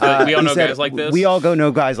 We all know guys like this. We all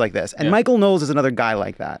know guys like this. And Michael Knowles is another guy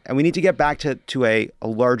like that. And we need to get back to a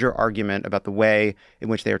larger argument about the way in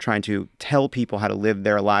which they are trying to tell people how to live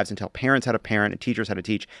their lives and tell parents how to parent and teachers how to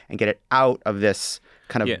teach and get it out of this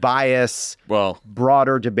kind of bias,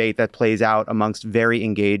 broader debate that plays out amongst very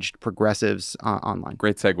engaged progressives online.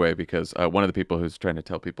 Great segue, because one of the people who's trying to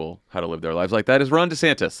tell people how to live their lives like that is Ron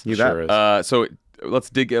DeSantis. You bet. So let's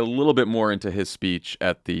dig a little bit more into his speech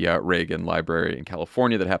at the Reagan Library in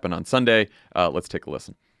California that happened on Sunday. Let's take a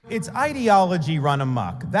listen. It's ideology run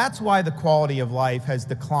amok. That's why the quality of life has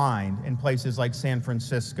declined in places like San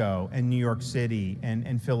Francisco and New York City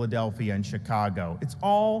and Philadelphia and Chicago. It's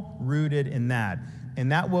all rooted in that. And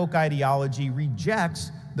that woke ideology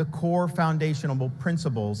rejects the core foundational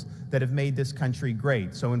principles that have made this country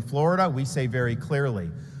great. So in Florida, we say very clearly,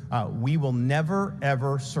 we will never,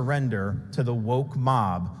 ever surrender to the woke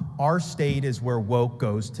mob. Our state is where woke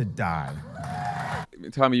goes to die.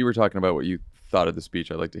 Tommy, you were talking about what you thought of the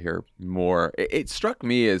speech. I'd like to hear more. It struck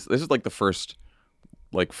me as this is like the first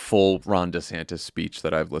full Ron DeSantis speech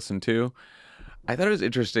that I've listened to. I thought it was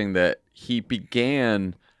interesting that he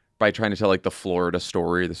began by trying to tell the Florida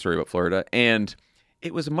story, the story about Florida. And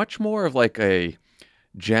it was much more of a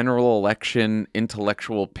general election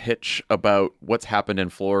intellectual pitch about what's happened in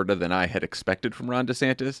Florida than I had expected from Ron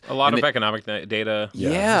DeSantis. A lot of economic data.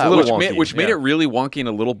 Yeah, which made it really wonky and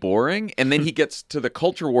a little boring. And then he gets to the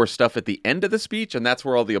culture war stuff at the end of the speech, and that's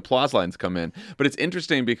where all the applause lines come in. But it's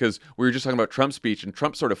interesting because we were just talking about Trump's speech, and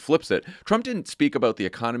Trump sort of flips it. Trump didn't speak about the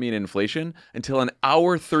economy and inflation until an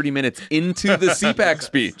hour, 30 minutes into the CPAC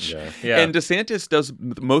speech. And DeSantis does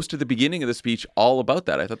most of the beginning of the speech all about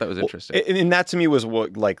that. I thought that was interesting. And that to me was what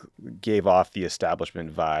gave off the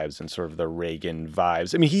establishment vibes and sort of the Reagan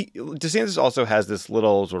vibes. I mean, DeSantis also has this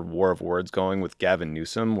little sort of war of words going with Gavin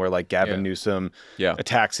Newsom, where Gavin Newsom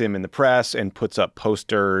attacks him in the press and puts up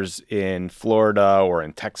posters in Florida or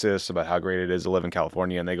in Texas about how great it is to live in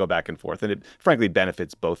California, and they go back and forth, and it frankly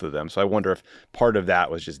benefits both of them. So I wonder if part of that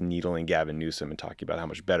was just needling Gavin Newsom and talking about how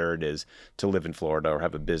much better it is to live in Florida or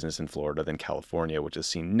have a business in Florida than California, which has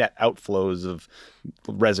seen net outflows of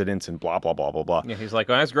residents and blah, blah, blah, blah, blah. Yeah, he's like,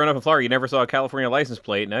 when I was growing up in Florida, you never saw a California license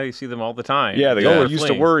plate. Now you see them all the time. Yeah, they used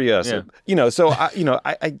to worry us. Yeah.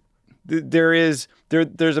 There's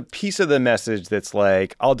a piece of the message that's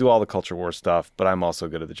I'll do all the culture war stuff, but I'm also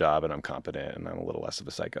good at the job and I'm competent and I'm a little less of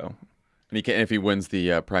a psycho. And if he wins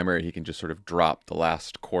the primary, he can just sort of drop the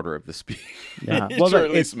last quarter of the speech. Yeah, or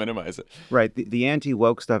at least minimize it. Right. The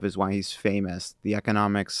anti-woke stuff is why he's famous. The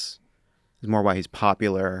economics is more why he's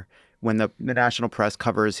popular. When the national press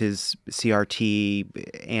covers his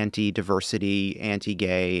CRT, anti-diversity,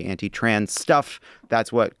 anti-gay, anti-trans stuff,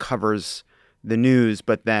 that's what covers the news.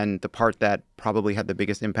 But then the part that probably had the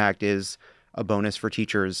biggest impact is a bonus for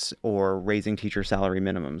teachers or raising teacher salary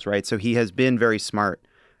minimums, right? So he has been very smart,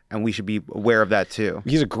 and we should be aware of that too.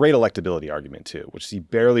 He's a great electability argument too, which he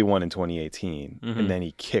barely won in 2018, and then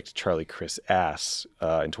he kicked Charlie Crist's ass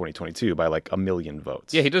in 2022 by 1 million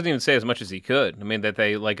votes. Yeah, he doesn't even say as much as he could. I mean, that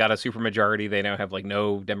they got a supermajority. They now have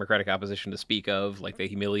no Democratic opposition to speak of. They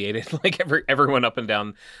humiliated everyone up and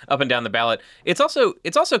down the ballot. It's also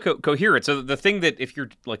coherent. So the thing that if you're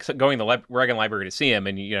going to the Reagan Library to see him,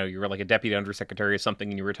 and you're a deputy undersecretary or something,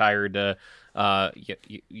 and you retired to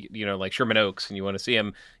Sherman Oaks, and you want to see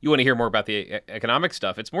him, you want to hear more about the economic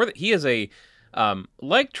stuff. It's more that he is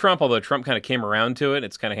like Trump, although Trump kind of came around to it.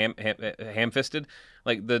 It's kind of ham-fisted.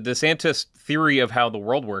 The DeSantis theory of how the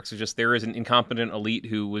world works is just there is an incompetent elite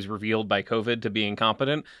who was revealed by COVID to be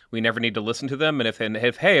incompetent. We never need to listen to them. And if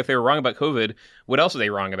they were wrong about COVID, what else are they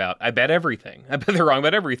wrong about? I bet everything. I bet they're wrong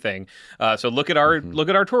about everything. So look at our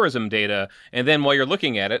tourism data, and then while you're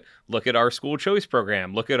looking at it, look at our school choice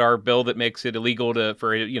program. Look at our bill that makes it illegal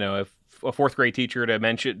a fourth grade teacher to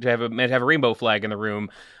have a rainbow flag in the room.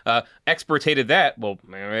 Experts hated that. Well,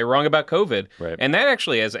 they were wrong about COVID, right. And that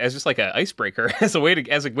actually, as just like an icebreaker, as a way to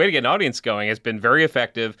get an audience going, has been very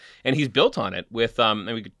effective. And he's built on it with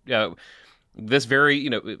this very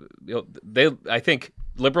I think.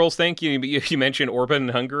 Liberals think you mentioned Orban in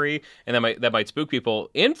Hungary, and that might spook people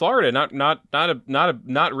in Florida.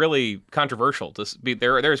 Not really controversial.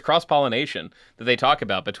 There is cross pollination that they talk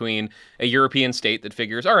about between a European state that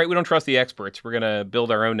figures, all right, we don't trust the experts, we're going to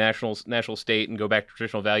build our own national state and go back to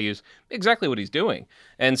traditional values. Exactly what he's doing,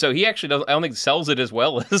 and so he actually doesn't. I don't think sells it as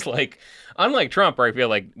well as unlike Trump, where I feel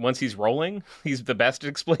like once he's rolling, he's the best at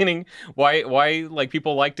explaining why like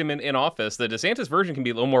people liked him in office. The DeSantis version can be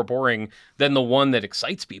a little more boring than the one that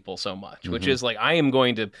excites people so much, which is like, I am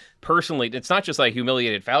going to personally, it's not just like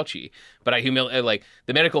humiliated Fauci, but I humiliate like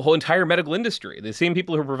the whole entire medical industry. The same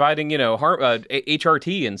people who are providing,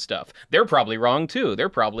 HRT and stuff. They're probably wrong too. They're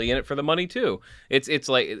probably in it for the money too. It's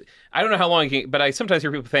like, I don't know how long, but I sometimes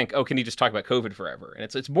hear people think, oh, can you just talk about COVID forever? And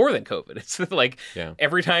it's more than COVID. It's like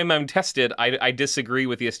every time I'm tested, I disagree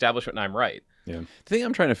with the establishment and I'm right. Yeah. The thing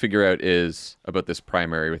I'm trying to figure out is about this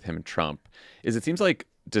primary with him and Trump is it seems like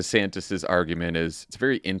DeSantis's argument is it's a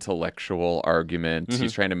very intellectual argument. Mm-hmm.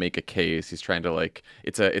 He's trying to make a case. He's trying to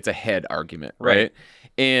it's a head argument, right?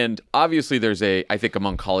 And obviously there's I think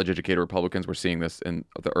among college-educated Republicans, we're seeing this in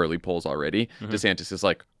the early polls already. Mm-hmm. DeSantis is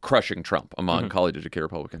crushing Trump among college-educated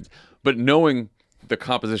Republicans. But knowing the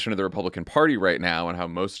composition of the Republican Party right now and how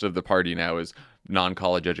most of the party now is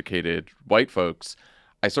non-college educated white folks,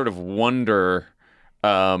 I sort of wonder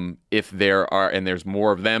if there are, and there's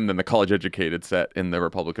more of them than the college-educated set in the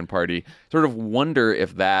Republican Party, sort of wonder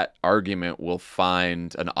if that argument will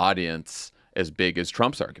find an audience as big as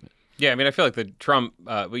Trump's argument. Yeah, I mean, I feel like the Trump,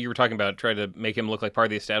 what you were talking about, trying to make him look like part of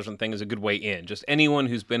the establishment thing is a good way in. Just anyone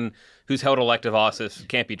who's held elective office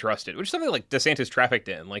can't be trusted, which is something like DeSantis trafficked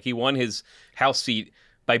in. Like, he won his House seat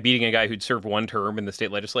by beating a guy who'd served one term in the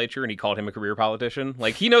state legislature, and he called him a career politician.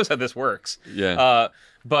 Like, he knows how this works. Yeah.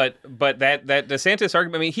 But that DeSantis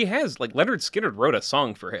argument, I mean, he has, Leonard Skinner wrote a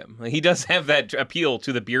song for him. He does have that appeal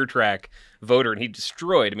to the beer track voter, and he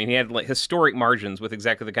destroyed. I mean, he had historic margins with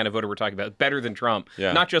exactly the kind of voter we're talking about, better than Trump.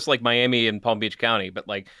 Yeah. Not just Miami and Palm Beach County, but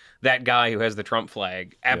that guy who has the Trump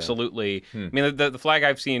flag. Absolutely. Yeah. I mean, the flag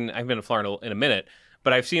I've seen, I've been to Florida in a minute,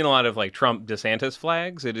 but I've seen a lot of Trump DeSantis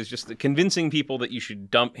flags. It is just convincing people that you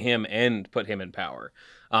should dump him and put him in power.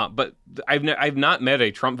 But I've not met a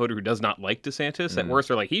Trump voter who does not like DeSantis. At worst,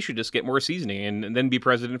 they're he should just get more seasoning and then be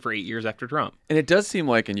president for 8 years after Trump. And it does seem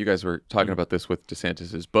like, and you guys were talking about this with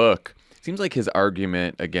DeSantis's book, it seems like his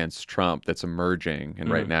argument against Trump that's emerging, and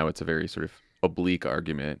right now it's a very sort of oblique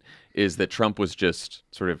argument, is that Trump was just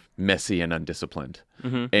sort of messy and undisciplined.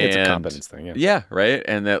 Mm-hmm. And, it's a competence thing, yeah. Yeah, right?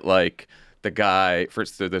 And that the guy,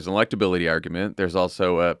 first, there's an electability argument. There's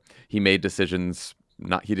also he made decisions.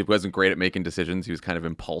 He wasn't great at making decisions. He was kind of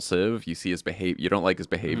impulsive. You see his behavior. You don't like his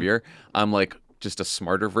behavior. I'm just a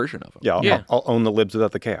smarter version of him. Yeah, I'll own the libs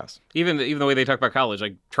without the chaos. Even the way they talk about college,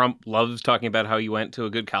 Trump loves talking about how he went to a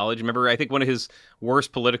good college. Remember, I think one of his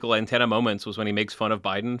worst political antenna moments was when he makes fun of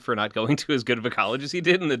Biden for not going to as good of a college as he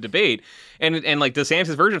did in the debate. And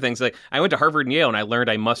DeSantis' version of things, I went to Harvard and Yale and I learned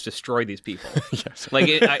I must destroy these people. Yes.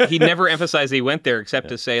 He never emphasized he went there except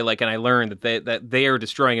to say and I learned that they are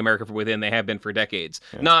destroying America from within. They have been for decades.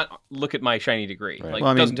 Yeah. Not look at my shiny degree. Right.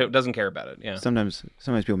 Doesn't care about it. Yeah. Sometimes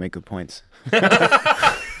people make good points.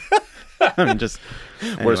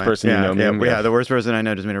 Worst person you know. Yeah, the worst person I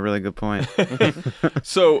know just made a really good point.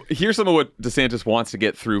 So here's some of what DeSantis wants to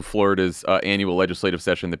get through Florida's annual legislative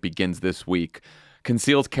session that begins this week.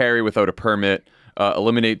 Concealed carry without a permit,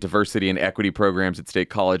 eliminate diversity and equity programs at state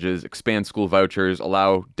colleges, expand school vouchers,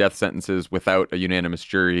 allow death sentences without a unanimous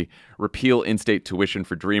jury, repeal in-state tuition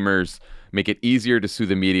for Dreamers, make it easier to sue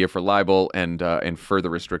the media for libel, and further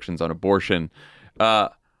restrictions on abortion.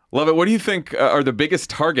 Lovett, what do you think are the biggest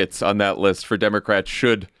targets on that list for Democrats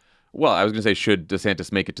should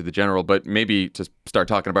DeSantis make it to the general, but maybe to start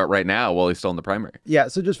talking about right now while he's still in the primary? Yeah,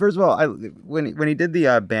 so just first of all, when he did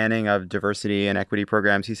the banning of diversity and equity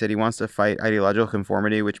programs, he said he wants to fight ideological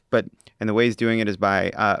conformity, and the way he's doing it is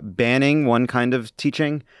by banning one kind of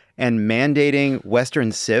teaching and mandating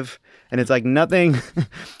Western Civ. And it's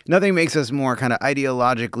nothing makes us more kind of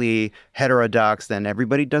ideologically heterodox than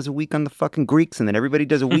everybody does a week on the fucking Greeks, and then everybody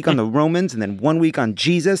does a week on the Romans, and then 1 week on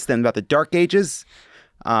Jesus, then about the Dark Ages.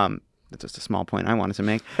 That's just a small point I wanted to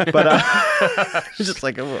make. But just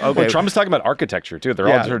like, okay. Well, Trump is talking about architecture, too. They're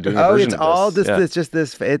all sort of doing a version it's of all this.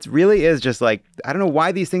 this. It really is just like, I don't know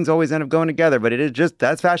why these things always end up going together, but it is just,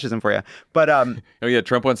 that's fascism for you. But oh yeah,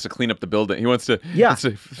 Trump wants to clean up the building. He wants to.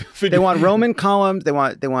 They want Roman columns. They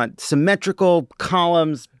want symmetrical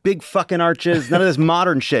columns, big fucking arches. None of this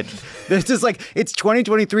modern shit. It's just like, it's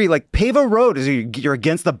 2023. Like, pave a road. You're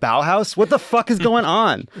against the Bauhaus? What the fuck is going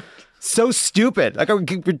on? So stupid. Like,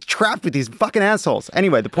 we're trapped with these fucking assholes.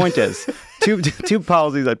 Anyway, the point is, two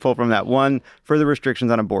policies I'd pull from that. One, further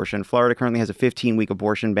restrictions on abortion. Florida currently has a 15-week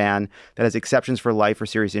abortion ban that has exceptions for life or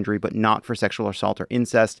serious injury, but not for sexual assault or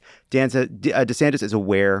incest. DeSantis is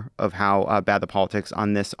aware of how bad the politics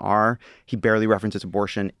on this are. He barely references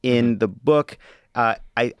abortion in the book.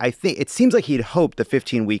 I think it seems like he'd hoped the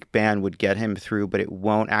 15-week ban would get him through, but it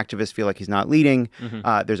won't. Activists feel like he's not leading.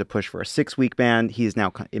 There's a push for a 6-week ban. He has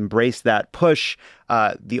now embraced that push.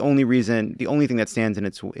 The only thing that stands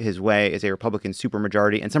in his way is a Republican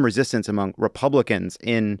supermajority and some resistance among Republicans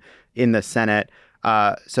in the Senate.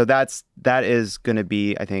 So that is going to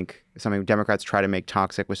be, I think, something Democrats try to make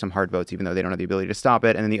toxic with some hard votes, even though they don't have the ability to stop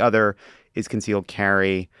it. And then the other is concealed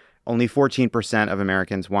carry. Only 14% of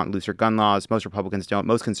Americans want looser gun laws. Most Republicans don't.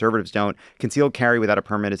 Most conservatives don't. Concealed carry without a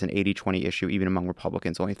permit is an 80-20 issue, even among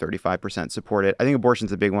Republicans. Only 35% support it. I think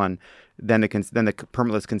abortion's a big one. Then the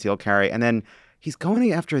permitless concealed carry. And then he's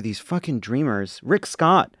going after these fucking dreamers. Rick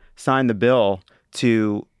Scott signed the bill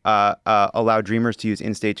to allow dreamers to use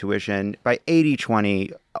in-state tuition. By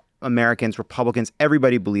 80-20, Americans, Republicans,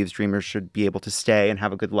 everybody believes dreamers should be able to stay and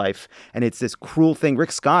have a good life. And it's this cruel thing.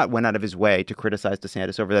 Rick Scott went out of his way to criticize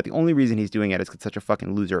DeSantis over that. The only reason he's doing it is because it's such a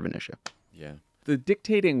fucking loser of an issue. Yeah. The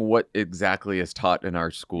dictating what exactly is taught in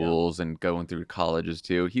our schools and going through colleges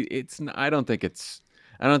too. I don't think it's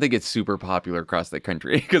super popular across the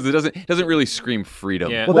country because it doesn't really scream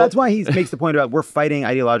freedom. Yeah. Well, that's why he makes the point about we're fighting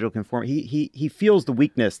ideological conformity. He feels the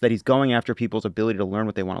weakness that he's going after people's ability to learn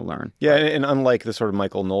what they want to learn. Yeah, and unlike the sort of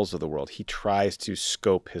Michael Knowles of the world, he tries to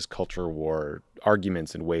scope his culture war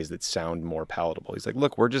arguments in ways that sound more palatable. He's like,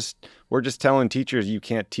 look, we're just telling teachers you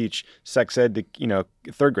can't teach sex ed to,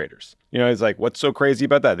 third graders. He's like, what's so crazy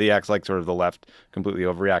about that? He acts like sort of the left completely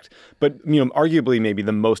overreact. But, arguably maybe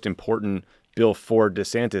the most important bill for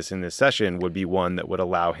DeSantis in this session would be one that would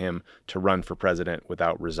allow him to run for president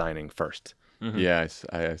without resigning first. Yeah,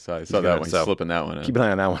 I saw that one. He's slipping that one in. Keep an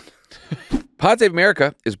eye on that one. Pod Save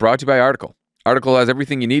America is brought to you by Article. Article has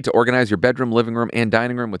everything you need to organize your bedroom, living room, and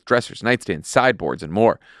dining room with dressers, nightstands, sideboards, and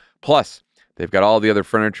more. Plus, they've got all the other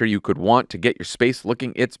furniture you could want to get your space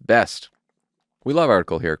looking its best. We love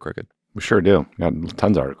Article here at Crooked. We sure do. Got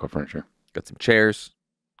tons of Article furniture. Got some chairs,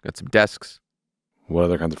 got some desks. What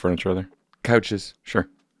other kinds of furniture are there? Couches. Sure.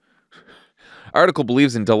 Article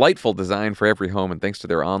believes in delightful design for every home, and thanks to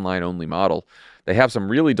their online-only model, they have some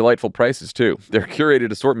really delightful prices, too. Their curated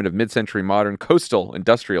assortment of mid-century modern, coastal,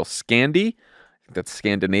 industrial, Scandi, I think that's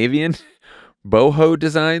Scandinavian, boho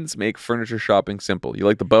designs make furniture shopping simple. You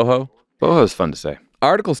like the boho? Boho's fun to say.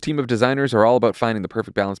 Article's team of designers are all about finding the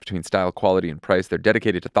perfect balance between style, quality, and price. They're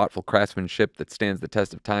dedicated to thoughtful craftsmanship that stands the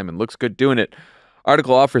test of time and looks good doing it.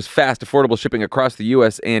 Article offers fast, affordable shipping across the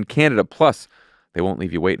U.S. and Canada. Plus, they won't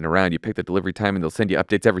leave you waiting around. You pick the delivery time and they'll send you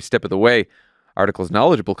updates every step of the way. Article's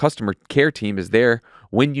knowledgeable customer care team is there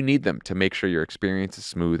when you need them to make sure your experience is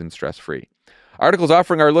smooth and stress-free. Article's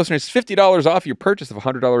offering our listeners $50 off your purchase of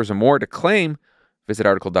 $100 or more. To claim, visit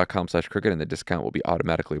article.com/crooked and the discount will be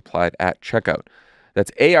automatically applied at checkout.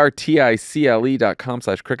 That's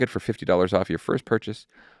article.com/crooked for $50 off your first purchase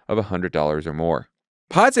of $100 or more.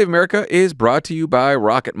 Pod Save America is brought to you by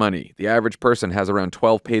Rocket Money. The average person has around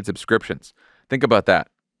 12 paid subscriptions. Think about that.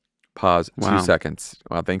 Pause 2 seconds.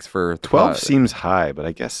 Wow, thanks for 12 seems high, but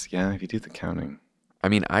I guess if you do the counting. I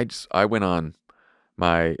mean, I went on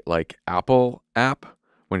my Apple app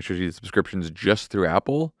when it shows you the subscriptions just through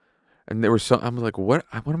Apple, and there were I'm like, what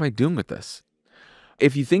am I doing with this?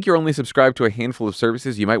 If you think you're only subscribed to a handful of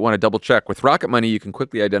services, you might want to double check. With Rocket Money, you can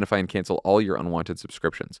quickly identify and cancel all your unwanted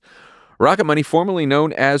subscriptions. Rocket Money, formerly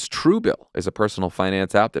known as Truebill, is a personal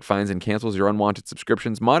finance app that finds and cancels your unwanted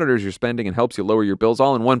subscriptions, monitors your spending, and helps you lower your bills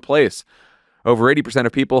all in one place. Over 80%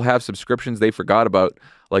 of people have subscriptions they forgot about,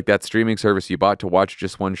 like that streaming service you bought to watch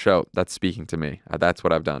just one show. That's speaking to me. That's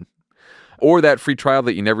what I've done. Or that free trial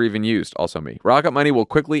that you never even used. Also me. Rocket Money will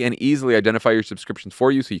quickly and easily identify your subscriptions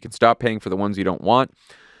for you so you can stop paying for the ones you don't want.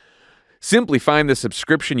 Simply find the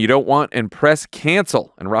subscription you don't want and press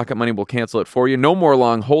cancel, and Rocket Money will cancel it for you. No more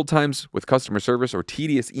long hold times with customer service or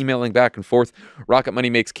tedious emailing back and forth. Rocket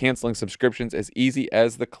Money makes canceling subscriptions as easy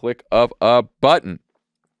as the click of a button.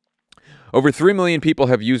 Over 3 million people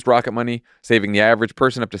have used Rocket Money, saving the average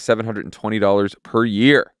person up to $720 per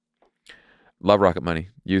year. Love Rocket Money.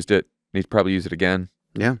 Used it. Need to probably use it again.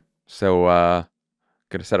 Yeah. So,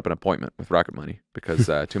 going to set up an appointment with Rocket Money because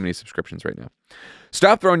too many subscriptions right now.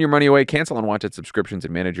 Stop throwing your money away. Cancel unwanted subscriptions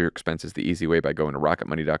and manage your expenses the easy way by going to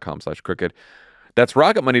rocketmoney.com/crooked. That's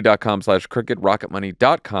rocketmoney.com/crooked,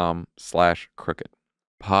 rocketmoney.com/crooked.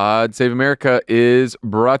 Pod Save America is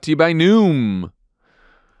brought to you by Noom.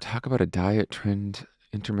 Talk about a diet trend,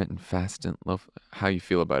 intermittent fasting. Love how you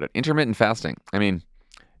feel about it. Intermittent fasting. I mean,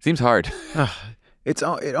 seems hard. It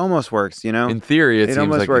almost works, you know? In theory, it seems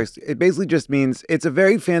almost like works. It basically just means it's a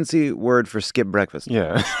very fancy word for skip breakfast.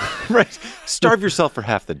 Yeah. Right. Starve yourself for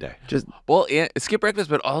half the day. Just skip breakfast,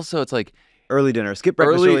 but also it's like early dinner. Skip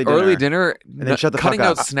breakfast, early dinner, and then shut the cutting fuck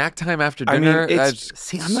out up. snack time after dinner.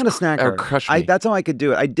 See, I'm not a snacker. Crush me. That's how I could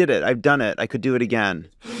do it. I did it. I've done it. I could do it again.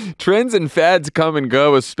 Trends and fads come and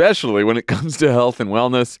go, especially when it comes to health and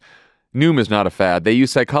wellness. Noom is not a fad. They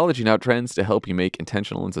use psychology, not trends, to help you make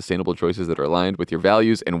intentional and sustainable choices that are aligned with your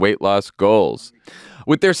values and weight loss goals.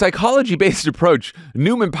 With their psychology-based approach,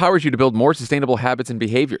 Noom empowers you to build more sustainable habits and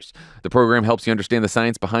behaviors. The program helps you understand the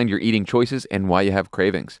science behind your eating choices and why you have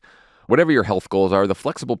cravings. Whatever your health goals are, the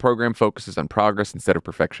flexible program focuses on progress instead of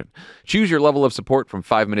perfection. Choose your level of support from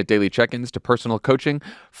 5-minute daily check-ins to personal coaching.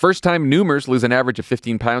 First-time Noomers lose an average of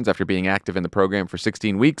 15 pounds after being active in the program for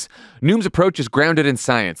 16 weeks. Noom's approach is grounded in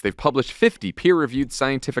science. They've published 50 peer-reviewed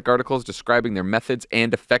scientific articles describing their methods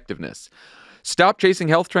and effectiveness. Stop chasing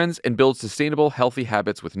health trends and build sustainable, healthy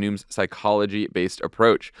habits with Noom's psychology-based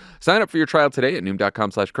approach. Sign up for your trial today at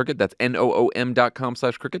Noom.com/crooked. That's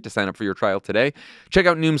NOOM.com/crooked to sign up for your trial today. Check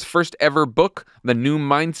out Noom's first ever book, The Noom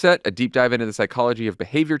Mindset, a deep dive into the psychology of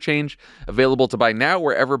behavior change, available to buy now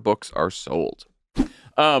wherever books are sold.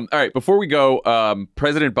 All right, before we go,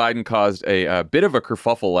 President Biden caused a bit of a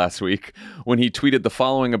kerfuffle last week when he tweeted the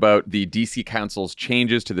following about the D.C. Council's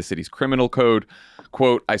changes to the city's criminal code.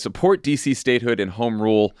 Quote, I support D.C. statehood and home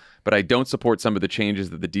rule, but I don't support some of the changes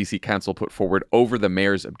that the D.C. Council put forward over the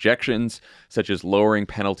mayor's objections, such as lowering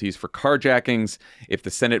penalties for carjackings. If the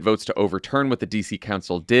Senate votes to overturn what the D.C.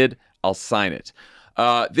 Council did, I'll sign it.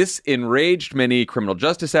 This enraged many criminal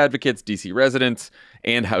justice advocates, D.C. residents,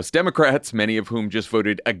 and House Democrats, many of whom just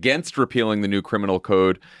voted against repealing the new criminal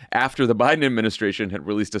code after the Biden administration had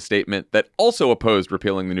released a statement that also opposed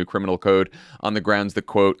repealing the new criminal code on the grounds that,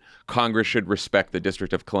 quote, Congress should respect the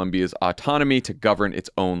District of Columbia's autonomy to govern its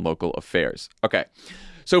own local affairs. Okay,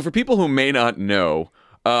 so for people who may not know,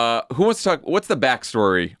 who wants to talk? What's the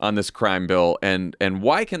backstory on this crime bill, and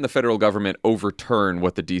why can the federal government overturn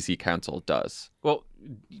what the D.C. Council does? Well,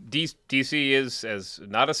 D.C. is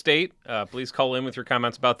not a state. Please call in with your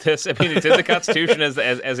comments about this. I mean, it's in the Constitution as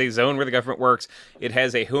a zone where the government works. It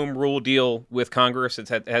has a home rule deal with Congress. It's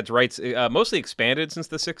had rights mostly expanded since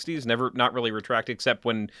the 60s, not really retracted, except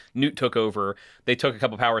when Newt took over. They took a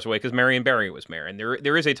couple powers away because Marion Barry was mayor. And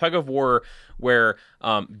there is a tug of war where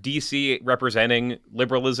D.C. representing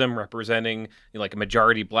liberalism, representing like a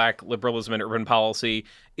majority black liberalism and urban policy,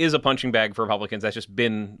 is a punching bag for Republicans. That's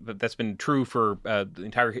been true for the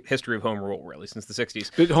entire history of home rule, really, since the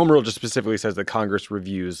 60s. But home rule just specifically says that Congress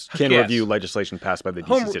can review legislation passed by the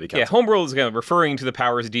D.C. City Council. Yeah, home rule is referring to the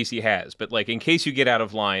powers D.C. has, but like in case you get out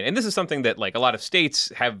of line, and this is something that like a lot of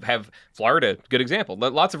states have. Florida, good example.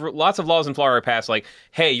 Lots of laws in Florida are passed like,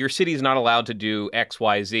 hey, your city is not allowed to do X,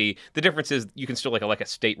 Y, Z. The difference is you can still like a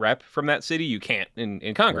state rep from that city. You can't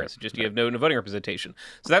in Congress. Right. You have no voting representation.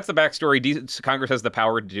 So that's the backstory. Congress has the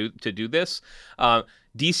power to do this.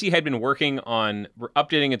 D.C. had been working on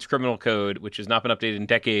updating its criminal code, which has not been updated in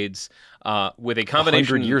decades, with a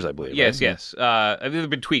combination 100 years, I believe. Yes, right? Yes. There have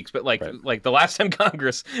been tweaks, but like the last time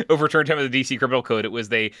Congress overturned some of the D.C. criminal code, it was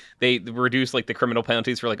they reduced like the criminal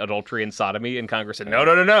penalties for like adultery and sodomy, and Congress said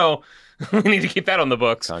no, we need to keep that on the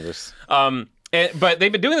books. Congress. But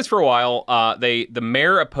they've been doing this for a while. The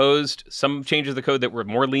mayor opposed some changes to the code that were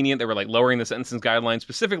more lenient. They were like lowering the sentencing guidelines,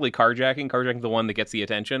 specifically carjacking. Carjacking the one that gets the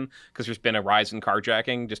attention because there's been a rise in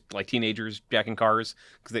carjacking, just like teenagers jacking cars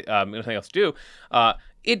because they nothing else to do.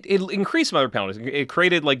 It increased some other penalties. It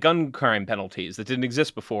created like gun crime penalties that didn't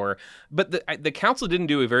exist before. But the council didn't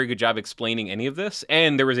do a very good job explaining any of this.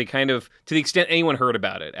 And there was a kind of, to the extent anyone heard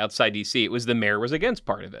about it outside D.C., it was the mayor was against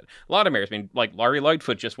part of it. A lot of mayors, I mean, like Laurie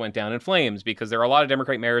Lightfoot just went down in flames because there are a lot of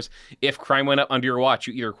Democrat mayors. If crime went up under your watch,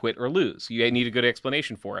 you either quit or lose. You need a good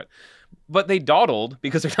explanation for it. But they dawdled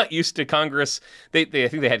because they're not used to Congress. I think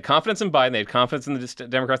they had confidence in Biden. They had confidence in the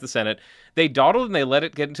Democrats in the Senate. They dawdled and they let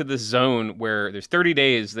it get into this zone where there's 30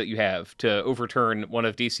 days that you have to overturn one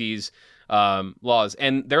of D.C.'s laws.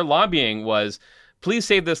 And their lobbying was please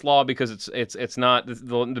save this law because it's not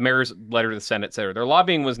the mayor's letter to the Senate, et cetera. Their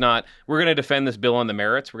lobbying was not, we're going to defend this bill on the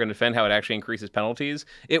merits. We're going to defend how it actually increases penalties.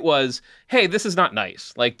 It was, hey, this is not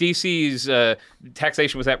nice. Like DC's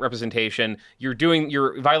taxation was that representation.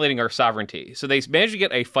 You're violating our sovereignty. So they managed to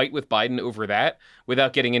get a fight with Biden over that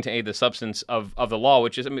without getting into any of the substance of the law,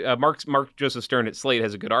 which is, Mark Joseph Stern at Slate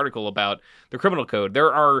has a good article about the criminal code.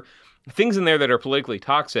 There are things in there that are politically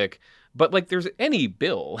toxic, but like there's any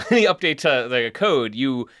bill, any update to the code,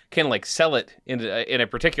 you can like sell it in a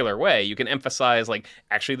particular way. You can emphasize like,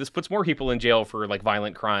 actually, this puts more people in jail for like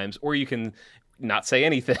violent crimes, or you can not say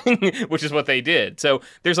anything, which is what they did. So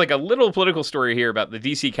there's like a little political story here about the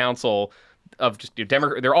DC Council of just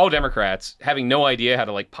they're all Democrats having no idea how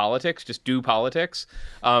to like politics, just do politics.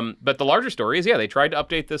 But the larger story is, they tried to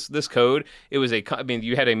update this code. It was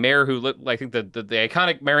you had a mayor who I think the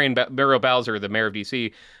iconic Muriel Bowser, the mayor of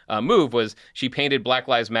DC, move was she painted Black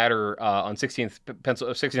Lives Matter on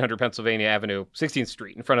 1600 Pennsylvania Avenue, 16th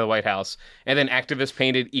Street in front of the White House, and then activists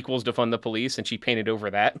painted equals defund the police, and she painted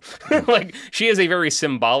over that. Like she is a very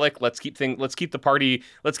symbolic let's keep the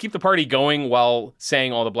party going while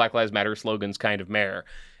saying all the Black Lives Matter slogans kind of mayor.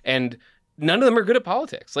 And none of them are good at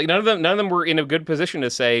politics. Like none of them were in a good position to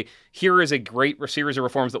say, here is a great series of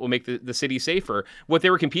reforms that will make the city safer. What they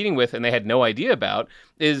were competing with, and they had no idea about,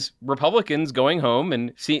 is Republicans going home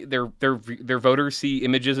and see their voters see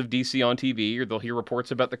images of DC on TV, or they'll hear reports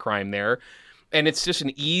about the crime there. And it's just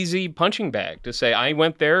an easy punching bag to say, I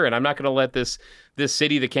went there and I'm not going to let this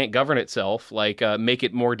city that can't govern itself make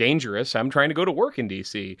it more dangerous. I'm trying to go to work in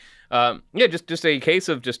DC. Just a case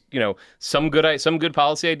of just, some good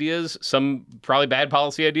policy ideas, some probably bad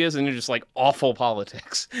policy ideas, and just like awful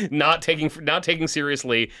politics. Not taking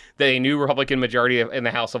seriously the new Republican majority in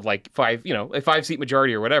the House of like a 5-seat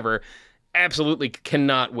majority or whatever. Absolutely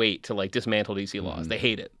cannot wait to like dismantle DC laws. They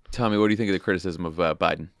hate it. Tommy, what do you think of the criticism of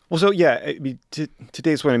Biden? Well, so to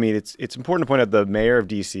today's point, it's important to point out the mayor of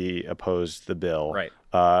D.C. opposed the bill. Right.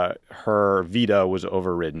 Her veto was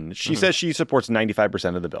overridden. She says she supports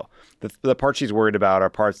 95% of the bill. The parts she's worried about are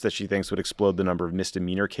parts that she thinks would explode the number of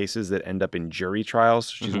misdemeanor cases that end up in jury trials.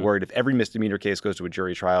 She's worried if every misdemeanor case goes to a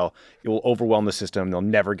jury trial, it will overwhelm the system. They'll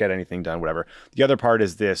never get anything done, whatever. The other part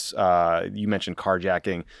is this, you mentioned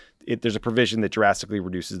carjacking. There's a provision that drastically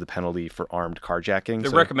reduces the penalty for armed carjacking.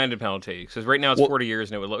 The recommended penalty, because right now it's 40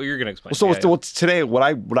 years, and it would. You're going to explain. So today, what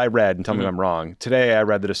I read, and tell me if I'm wrong. Today, I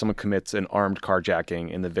read that if someone commits an armed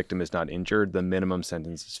carjacking and the victim is not injured, the minimum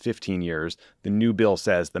sentence is 15 years. The new bill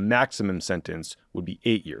says the maximum sentence would be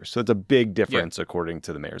 8 years. So it's a big difference, according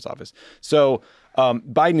to the mayor's office. So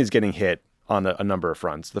Biden is getting hit on a number of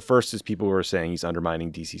fronts. The first is people who are saying he's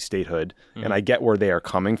undermining DC statehood. And I get where they are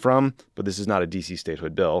coming from, but this is not a DC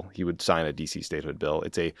statehood bill. He would sign a DC statehood bill.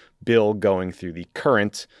 It's a bill going through the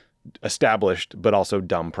current established but also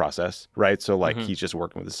dumb process, right? So he's just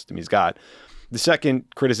working with the system he's got. The second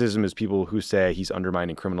criticism is people who say he's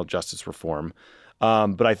undermining criminal justice reform.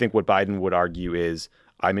 But I think what Biden would argue is,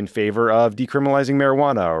 I'm in favor of decriminalizing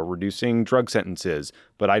marijuana or reducing drug sentences,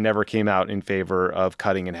 but I never came out in favor of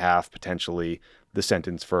cutting in half, potentially, the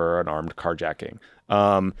sentence for an armed carjacking.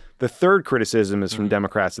 The third criticism is from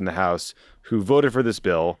Democrats in the House who voted for this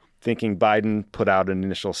bill, thinking Biden put out an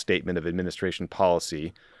initial statement of administration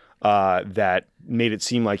policy that made it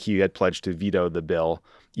seem like he had pledged to veto the bill,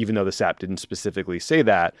 even though the SAP didn't specifically say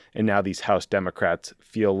that. And now these House Democrats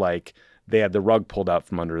feel like they had the rug pulled out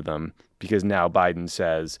from under them, because now Biden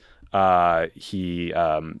says he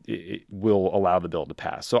will allow the bill to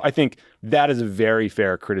pass. So I think that is a very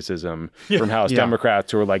fair criticism from House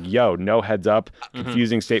Democrats who are like, no heads up,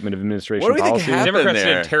 confusing statement of administration policy. Democrats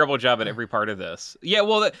did a terrible job at every part of this. Yeah,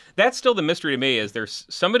 well, that's still the mystery to me, is there's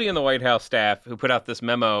somebody in the White House staff who put out this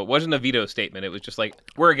memo. It wasn't a veto statement. It was just like,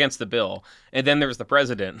 we're against the bill. And then there's the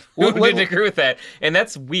president who didn't agree with that. And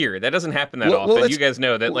that's weird. That doesn't happen that often. You guys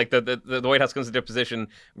know that like the White House comes into position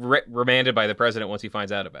remanded by the president once he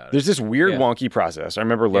finds out about it. There's this weird wonky process. I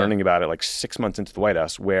remember learning about it like 6 months into the White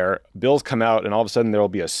House, where bills come out and all of a sudden there will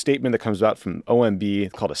be a statement that comes out from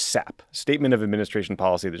OMB called a SAP, Statement of Administration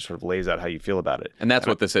Policy, that sort of lays out how you feel about it. And that's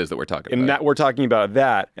what this is that we're talking about. And that we're talking about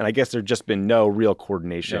that. And I guess there's just been no real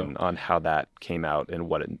coordination on how that came out and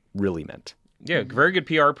what it really meant. Yeah, very good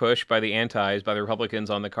PR push by the antis, by the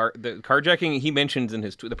Republicans on the carjacking. He mentions in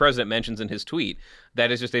the president mentions in his tweet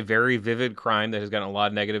that is just a very vivid crime that has gotten a lot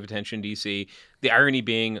of negative attention in D.C. The irony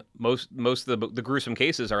being most of the gruesome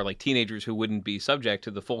cases are like teenagers who wouldn't be subject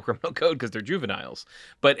to the full criminal code because they're juveniles.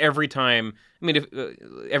 But every time, I mean, if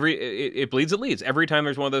it bleeds, it leads. Every time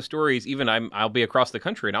there's one of those stories, even I'll be across the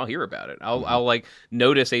country and I'll hear about it. I'll like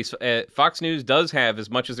notice Fox News does have, as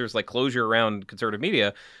much as there's like closure around conservative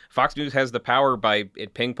media, Fox News has the power by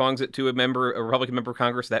it ping pongs it to a Republican member of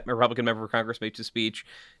Congress. That Republican member of Congress makes a speech.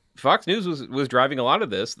 Fox News was driving a lot of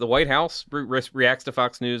this. The White House reacts to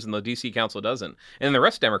Fox News and the D.C. Council doesn't. And the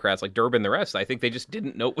rest of Democrats, like Durbin and the rest, I think they just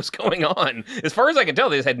didn't know what was going on. As far as I can tell,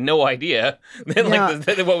 they just had no idea how this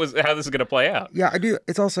is going to play out. Yeah, I do.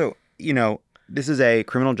 It's also, this is a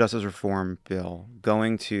criminal justice reform bill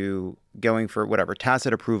going for whatever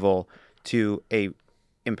tacit approval to a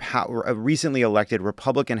recently elected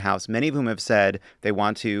Republican House, many of whom have said they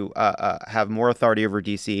want to have more authority over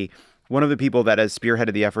D.C. One of the people that has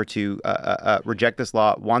spearheaded the effort to reject this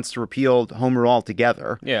law wants to repeal home rule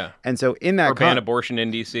altogether. Yeah. And so in that... Or ban abortion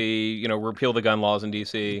in D.C., repeal the gun laws in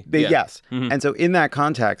D.C. Yes. Mm-hmm. And so in that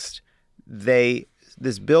context,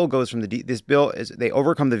 this bill goes from they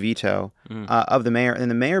overcome the veto of the mayor,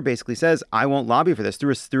 and the mayor basically says, I won't lobby for this.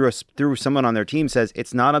 Through someone on their team says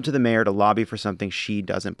it's not up to the mayor to lobby for something she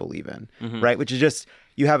doesn't believe in, right? Which is just,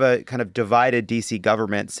 you have a kind of divided DC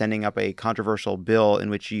government sending up a controversial bill in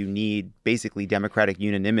which you need basically Democratic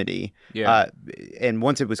unanimity. Yeah. And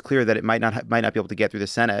once it was clear that it might not be able to get through the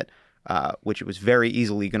Senate, which it was very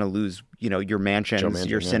easily going to lose, your mansions,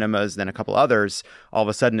 your cinemas, then a couple others. All of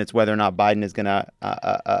a sudden, it's whether or not Biden is going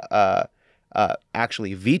to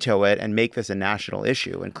actually veto it and make this a national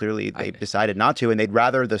issue. And clearly, they've decided not to, and they'd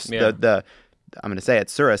rather the I'm going to say it,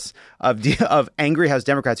 Surus, of angry House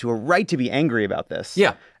Democrats who are right to be angry about this.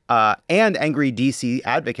 Yeah. And angry D.C.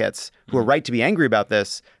 advocates who are right to be angry about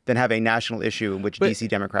this than have a national issue in which D.C.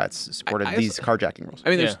 Democrats supported these carjacking rules.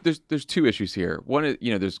 I mean, there's two issues here. One is,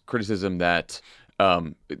 there's criticism that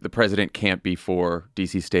the president can't be for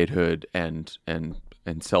D.C. statehood and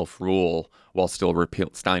self-rule while still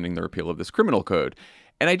signing the repeal of this criminal code.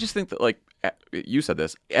 And I just think that, like you said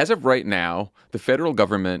this, as of right now, the federal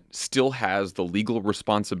government still has the legal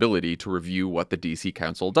responsibility to review what the D.C.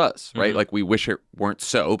 Council does, right? Like, we wish it weren't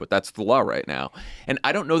so, but that's the law right now. And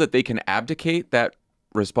I don't know that they can abdicate that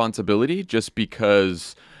responsibility just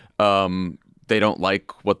because they don't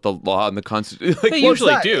like what the law and the Constitution... They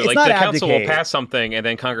usually do. Like, the council will pass something and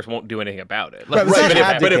then Congress won't do anything about it. Like,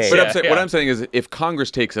 what I'm saying is, if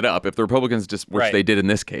Congress takes it up, if the Republicans, which they did in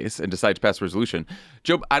this case, and decide to pass a resolution,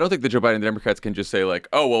 I don't think that Joe Biden and the Democrats can just say, like,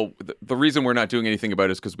 oh, well, the reason we're not doing anything about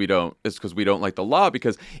it is because we don't like the law.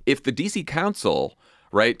 Because if the D.C. Council...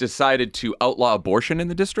 decided to outlaw abortion in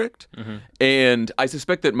the district. And I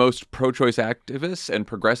suspect that most pro-choice activists and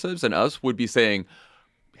progressives and us would be saying,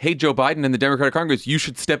 hey, Joe Biden and the Democratic Congress, you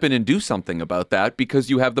should step in and do something about that because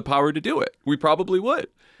you have the power to do it. We probably would.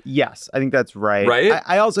 Yes, I think that's right. Right?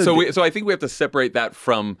 I also so I think we have to separate that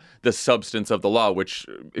from the substance of the law, which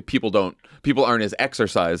people aren't as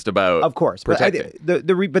exercised about. Of course, protecting. But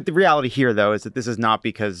the reality here, though, is that this is not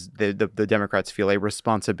because the Democrats feel a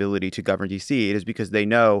responsibility to govern D.C. It is because they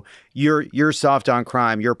know you're soft on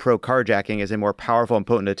crime, you're pro carjacking is a more powerful and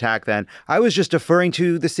potent attack than I was just deferring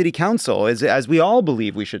to the city council, as we all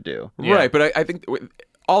believe we should do. Yeah. Right, but I think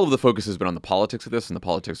all of the focus has been on the politics of this and the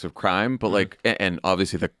politics of crime, but and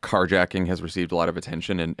obviously the carjacking has received a lot of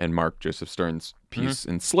attention, and Mark Joseph Stern's piece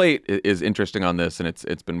in Slate is interesting on this, and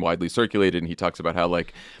it's been widely circulated, and he talks about how,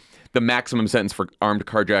 like, the maximum sentence for armed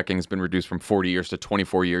carjacking has been reduced from 40 years to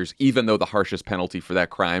 24 years, even though the harshest penalty for that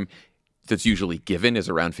crime that's usually given is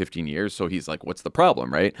around 15 years. So he's like, what's the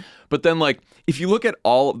problem, right? But then, like, if you look at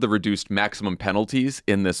all of the reduced maximum penalties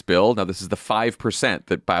in this bill, now this is the 5%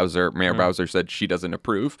 that Mayor Bowser said she doesn't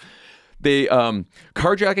approve.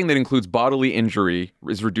 Carjacking that includes bodily injury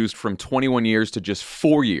is reduced from 21 years to just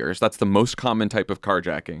 4 years. That's the most common type of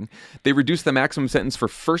carjacking. They reduced the maximum sentence for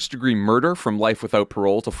first-degree murder from life without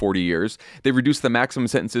parole to 40 years. They reduced the maximum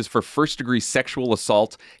sentences for first-degree sexual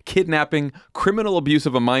assault, kidnapping, criminal abuse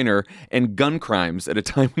of a minor, and gun crimes at a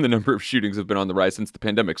time when the number of shootings have been on the rise since the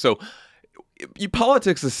pandemic. So,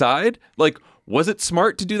 politics aside, like, was it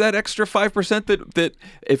smart to do that extra 5% that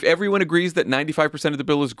if everyone agrees that 95% of the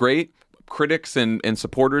bill is great, critics and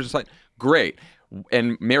supporters aside, great.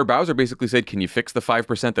 And Mayor Bowser basically said, can you fix the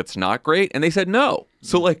 5% that's not great? And they said no.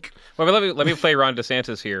 So, like... Well, let me play Ron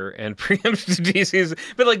DeSantis here and preempt DC's...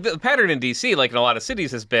 But, like, the pattern in DC, like in a lot of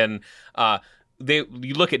cities, has been...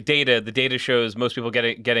 you look at data. The data shows most people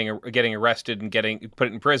getting arrested and getting put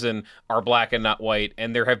in prison are black and not white,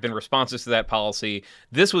 and there have been responses to that policy.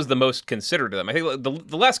 This was the most considered of them. I think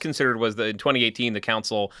the less considered was that in 2018 the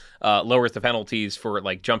council lowers the penalties for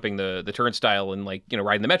like jumping the turnstile and like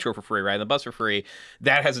riding the metro for free, riding the bus for free.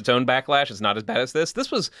 That has its own backlash. It's not as bad as this.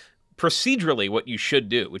 This was procedurally what you should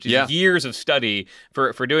do, which is years of study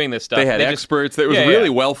for doing this stuff. They had experts. That was really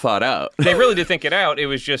well thought out. They really did think it out. It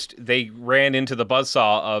was just they ran into the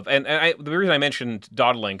buzzsaw of, and the reason I mentioned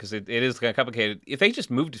dawdling, because it is kind of complicated. If they just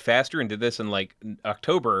moved faster and did this in like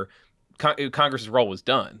October, Congress's role was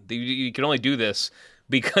done. You can only do this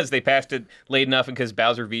because they passed it late enough and because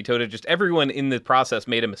Bowser vetoed it. Just everyone in the process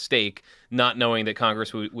made a mistake, not knowing that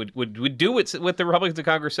Congress would do what the Republicans in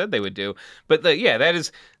Congress said they would do. But that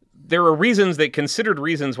is. There are reasons, considered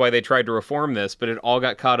reasons why they tried to reform this, but it all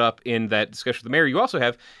got caught up in that discussion with the mayor. You also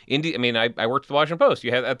have, I worked at the Washington Post.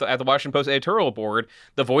 You have at the Washington Post editorial board,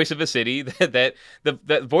 the voice of a city the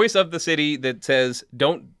voice of the city that says,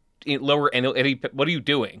 don't lower any, what are you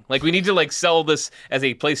doing? Like, we need to like sell this as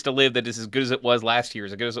a place to live that is as good as it was last year,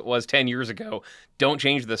 as good as it was 10 years ago. Don't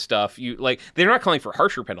change this stuff. They're not calling for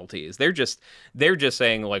harsher penalties. They're just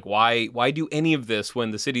saying like, why do any of this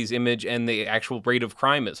when the city's image and the actual rate of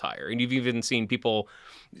crime is higher? And you've even seen people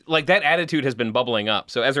like that attitude has been bubbling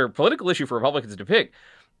up. So as a political issue for Republicans to pick,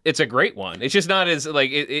 it's a great one. It's just not as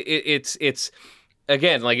like it's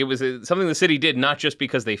again, like it was something the city did not just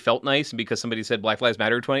because they felt nice and because somebody said Black Lives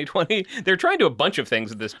Matter 2020. They're trying to do a bunch of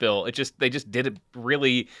things with this bill. They just did it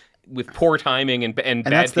really with poor timing and bad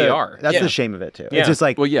PR. That's the shame of it too. Yeah. It's just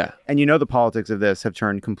like, and the politics of this have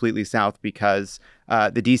turned completely south because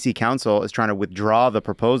the DC Council is trying to withdraw the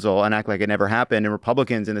proposal and act like it never happened. And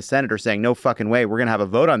Republicans in the Senate are saying, no fucking way, we're going to have a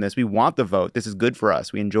vote on this. We want the vote. This is good for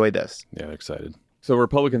us. We enjoy this. Yeah, excited. So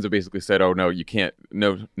Republicans have basically said, "Oh no, you can't,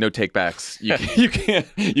 no takebacks.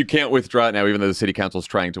 You can't withdraw it now, even though the city council is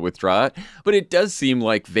trying to withdraw it." But it does seem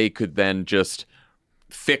like they could then just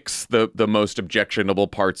fix the most objectionable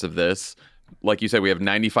parts of this. Like you said, we have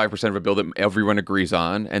 95% of a bill that everyone agrees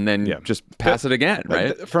on, and then just pass it again,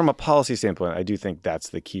 right? From a policy standpoint, I do think that's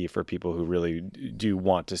the key for people who really do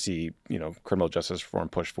want to see, criminal justice reform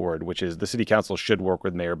push forward, which is the city council should work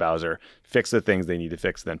with Mayor Bowser, fix the things they need to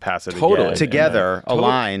fix, then pass it again. Together,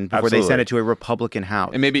 align before they send it to a Republican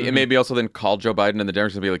House. And maybe also then call Joe Biden and the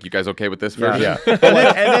Democrats and be like, "You guys okay with this version?" Yeah.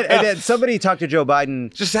 and then somebody talked to Joe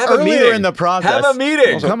Biden just have a earlier meeting in the process. Have a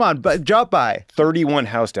meeting. Come on, but drop by. 31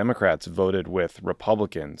 House Democrats voted with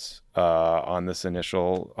Republicans on this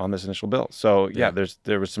initial bill. So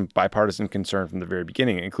there was some bipartisan concern from the very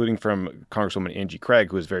beginning, including from Congresswoman Angie Craig,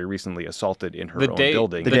 who was very recently assaulted in her own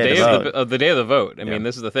building. The day of the vote. I mean,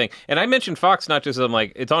 this is the thing. And I mentioned Fox not just I'm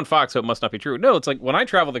like, it's on Fox, so it must not be true. No, it's like when I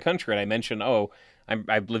travel the country and I mention,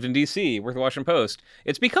 I've lived in D.C., worked at the Washington Post.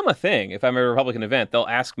 It's become a thing. If I'm at a Republican event, they'll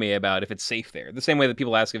ask me about if it's safe there. The same way that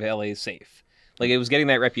people ask if L.A. is safe. Like, it was getting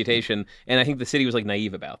that reputation, and I think the city was like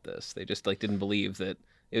naive about this. They just like didn't believe that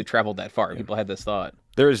it traveled that far. People had this thought.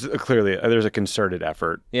 There's a concerted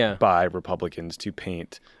effort by Republicans to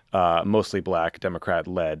paint mostly black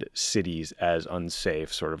Democrat-led cities as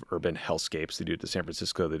unsafe, sort of urban hellscapes. They do it to San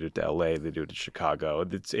Francisco, they do it to L.A., they do it to Chicago.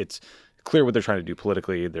 It's clear what they're trying to do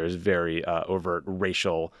politically. There's very overt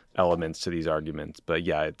racial elements to these arguments, but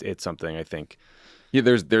it's something I think. Yeah,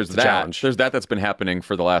 there's that. Challenge. There's that's been happening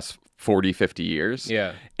for the last 40, 50 years.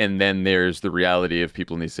 Yeah. And then there's the reality of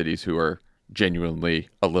people in these cities who are genuinely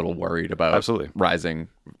a little worried about rising,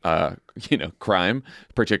 crime,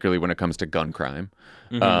 particularly when it comes to gun crime.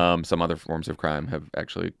 Mm-hmm. Some other forms of crime have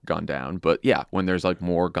actually gone down. But yeah, when there's like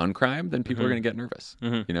more gun crime, then people are going to get nervous,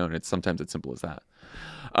 and it's sometimes it's simple as that.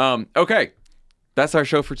 Okay. That's our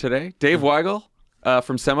show for today. Dave Weigel.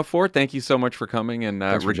 From Semafor, thank you so much for coming and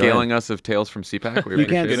regaling us of tales from CPAC. You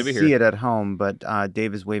can't see it at home, but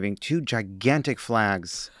Dave is waving 2 gigantic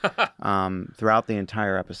flags throughout the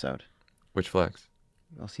entire episode. Which flags?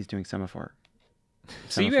 Well, he's doing Semafor.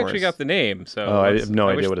 So you actually got the name. So I have no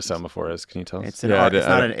idea what a semaphore is. Can you tell us? It's an art.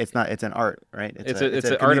 It's an art, right? It's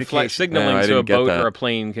an art of flag signaling so a boat or a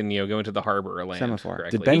plane can go into the harbor or land. Semaphore.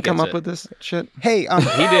 Correctly. Did Ben come up with this shit? Hey,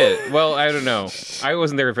 he did. Well, I don't know. I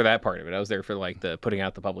wasn't there for that part of it. I was there for like the putting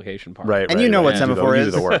out the publication part. Right. And you know what Semafor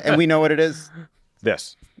is, and we know what it is.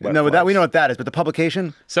 This. No, that we know what that is, but the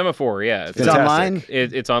publication? Semafor, yeah. It's online?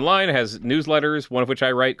 It's online. It has newsletters, one of which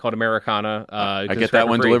I write called Americana. I get that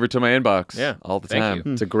one delivered to my inbox all the time.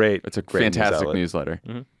 You. It's a great fantastic newsletter.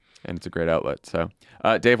 Mm-hmm. And it's a great outlet. So,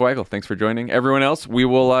 Dave Weigel, thanks for joining. Everyone else, we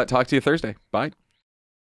will talk to you Thursday. Bye.